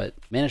 okay, but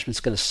management's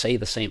going to say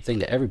the same thing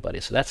to everybody.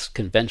 So that's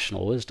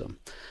conventional wisdom.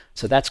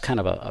 So that's kind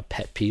of a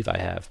pet peeve I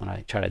have when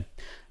I try to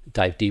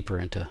dive deeper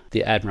into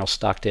the Admiral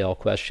Stockdale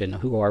question,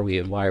 who are we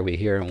and why are we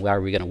here and why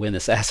are we going to win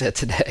this asset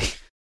today?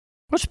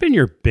 What's been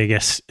your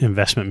biggest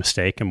investment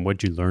mistake and what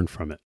did you learn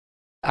from it?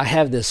 I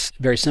have this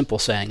very simple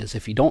saying is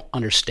if you don't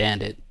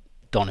understand it,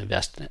 don't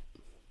invest in it.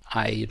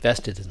 I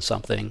invested in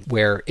something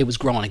where it was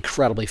growing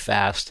incredibly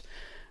fast.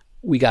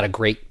 We got a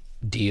great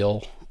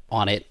deal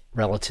on it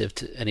relative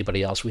to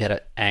anybody else. We had an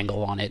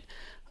angle on it,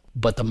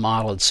 but the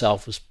model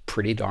itself was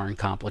pretty darn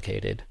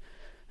complicated.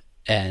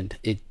 And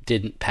it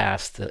didn't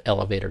pass the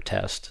elevator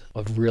test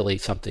of really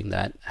something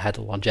that had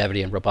the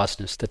longevity and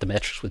robustness that the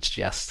metrics would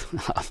suggest.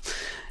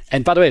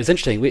 And by the way, it was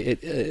interesting.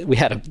 We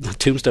had a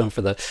tombstone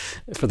for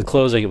the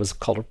closing. It was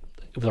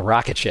a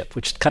rocket ship,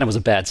 which kind of was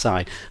a bad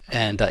sign.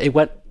 And it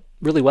went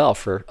really well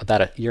for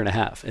about a year and a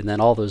half. And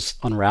then all those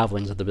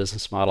unravelings of the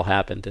business model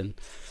happened, and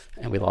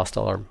we lost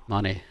all our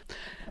money.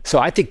 So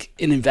I think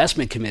in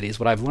investment committees,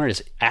 what I've learned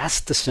is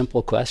ask the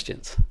simple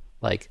questions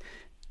like,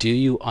 do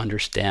you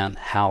understand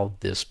how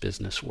this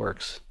business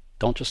works?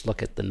 Don't just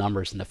look at the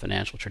numbers and the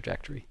financial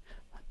trajectory.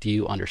 Do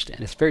you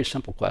understand? It's a very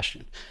simple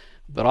question,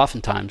 but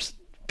oftentimes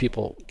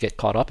people get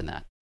caught up in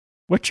that.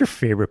 What's your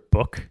favorite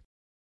book?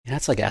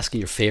 That's like asking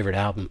your favorite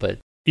album, but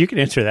you can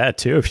answer that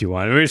too if you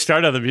want. We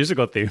start on the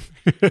musical theme.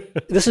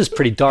 This is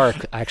pretty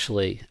dark,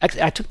 actually.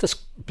 I took this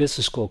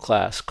business school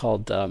class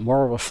called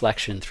Moral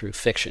Reflection Through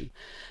Fiction.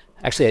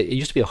 Actually, it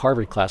used to be a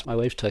Harvard class. My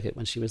wife took it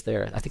when she was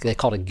there. I think they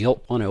called it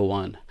Guilt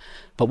 101.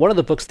 But one of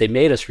the books they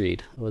made us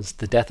read was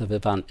The Death of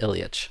Ivan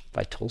Ilyich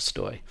by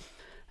Tolstoy.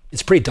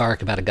 It's pretty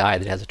dark about a guy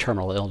that has a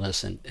terminal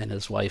illness and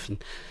his wife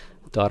and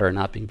daughter are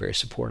not being very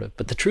supportive.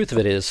 But the truth of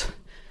it is,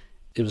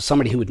 it was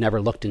somebody who had never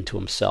looked into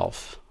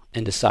himself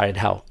and decided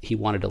how he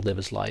wanted to live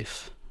his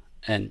life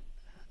and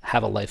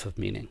have a life of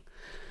meaning.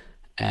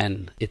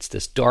 And it's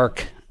this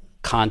dark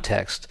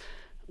context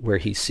where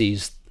he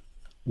sees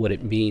what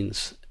it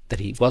means that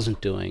he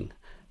wasn't doing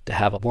to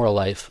have a moral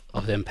life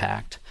of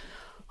impact.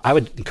 I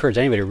would encourage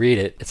anybody to read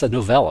it. It's a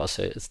novella,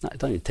 so it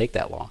doesn't even take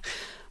that long.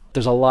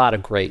 There's a lot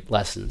of great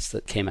lessons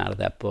that came out of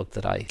that book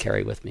that I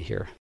carry with me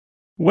here.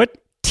 What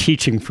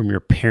teaching from your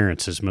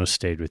parents has most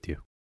stayed with you?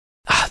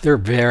 They're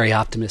very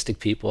optimistic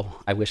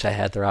people. I wish I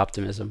had their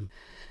optimism.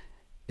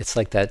 It's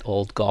like that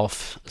old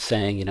golf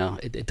saying,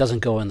 it doesn't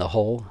go in the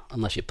hole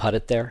unless you putt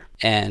it there.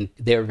 And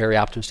they're very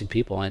optimistic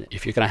people. And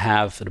if you're going to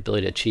have an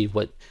ability to achieve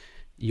what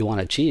you want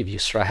to achieve, you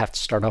have to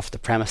start off with the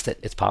premise that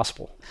it's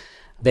possible.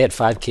 They had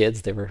 5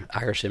 kids. They were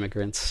Irish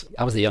immigrants.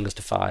 I was the youngest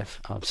of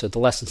 5. So the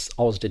lessons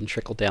always didn't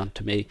trickle down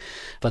to me.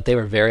 But they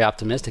were very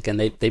optimistic, and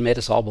they made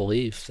us all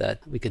believe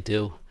that we could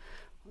do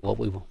what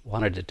we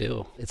wanted to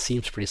do. It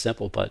seems pretty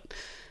simple, but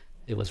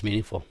it was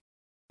meaningful.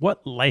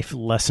 What life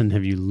lesson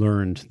have you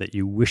learned that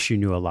you wish you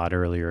knew a lot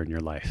earlier in your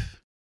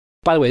life?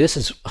 By the way, this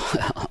is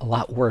a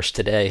lot worse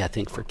today, I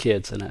think, for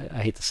kids. And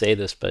I hate to say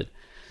this, but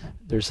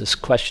there's this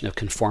question of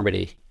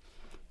conformity.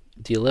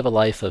 Do you live a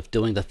life of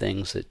doing the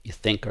things that you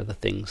think are the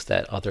things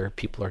that other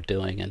people are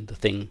doing and the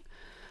thing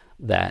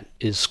that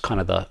is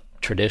kind of the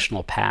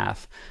traditional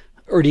path?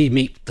 Or do you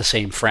meet the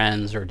same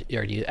friends, or do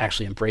you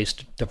actually embrace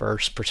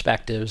diverse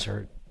perspectives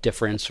or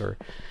difference? Or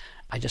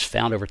I just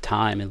found over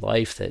time in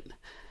life that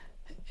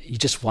you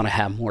just want to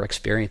have more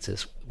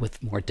experiences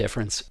with more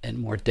difference and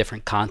more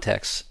different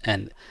contexts.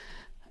 And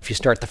if you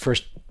start the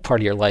first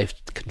part of your life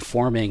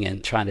conforming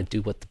and trying to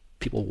do what the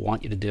people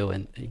want you to do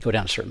and you go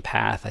down a certain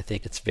path, I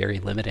think it's very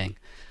limiting.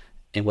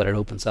 and what it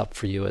opens up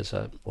for you as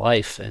a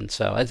life. And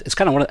so it's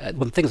kind of one of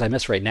the things I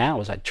miss right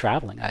now is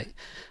traveling. I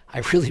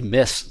really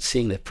miss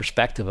seeing the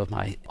perspective of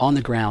my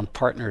on-the-ground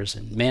partners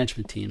and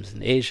management teams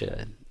in Asia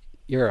and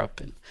Europe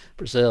and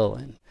Brazil.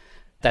 And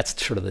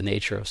that's sort of the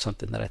nature of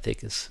something that I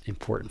think is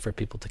important for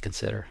people to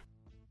consider.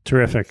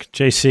 Terrific.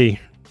 JC,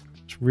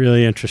 it's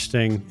really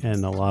interesting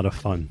and a lot of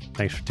fun.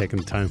 Thanks for taking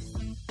the time.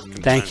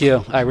 Thank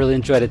you. I really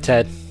enjoyed it,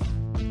 Ted.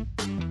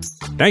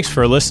 Thanks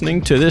for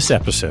listening to this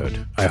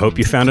episode. I hope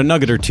you found a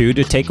nugget or two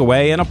to take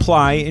away and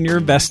apply in your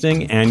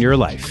investing and your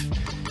life.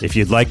 If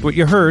you'd like what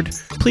you heard,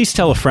 please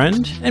tell a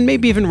friend and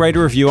maybe even write a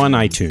review on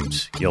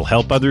iTunes. You'll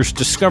help others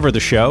discover the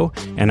show,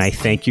 and I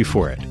thank you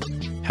for it.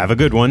 Have a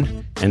good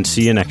one, and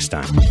see you next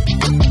time.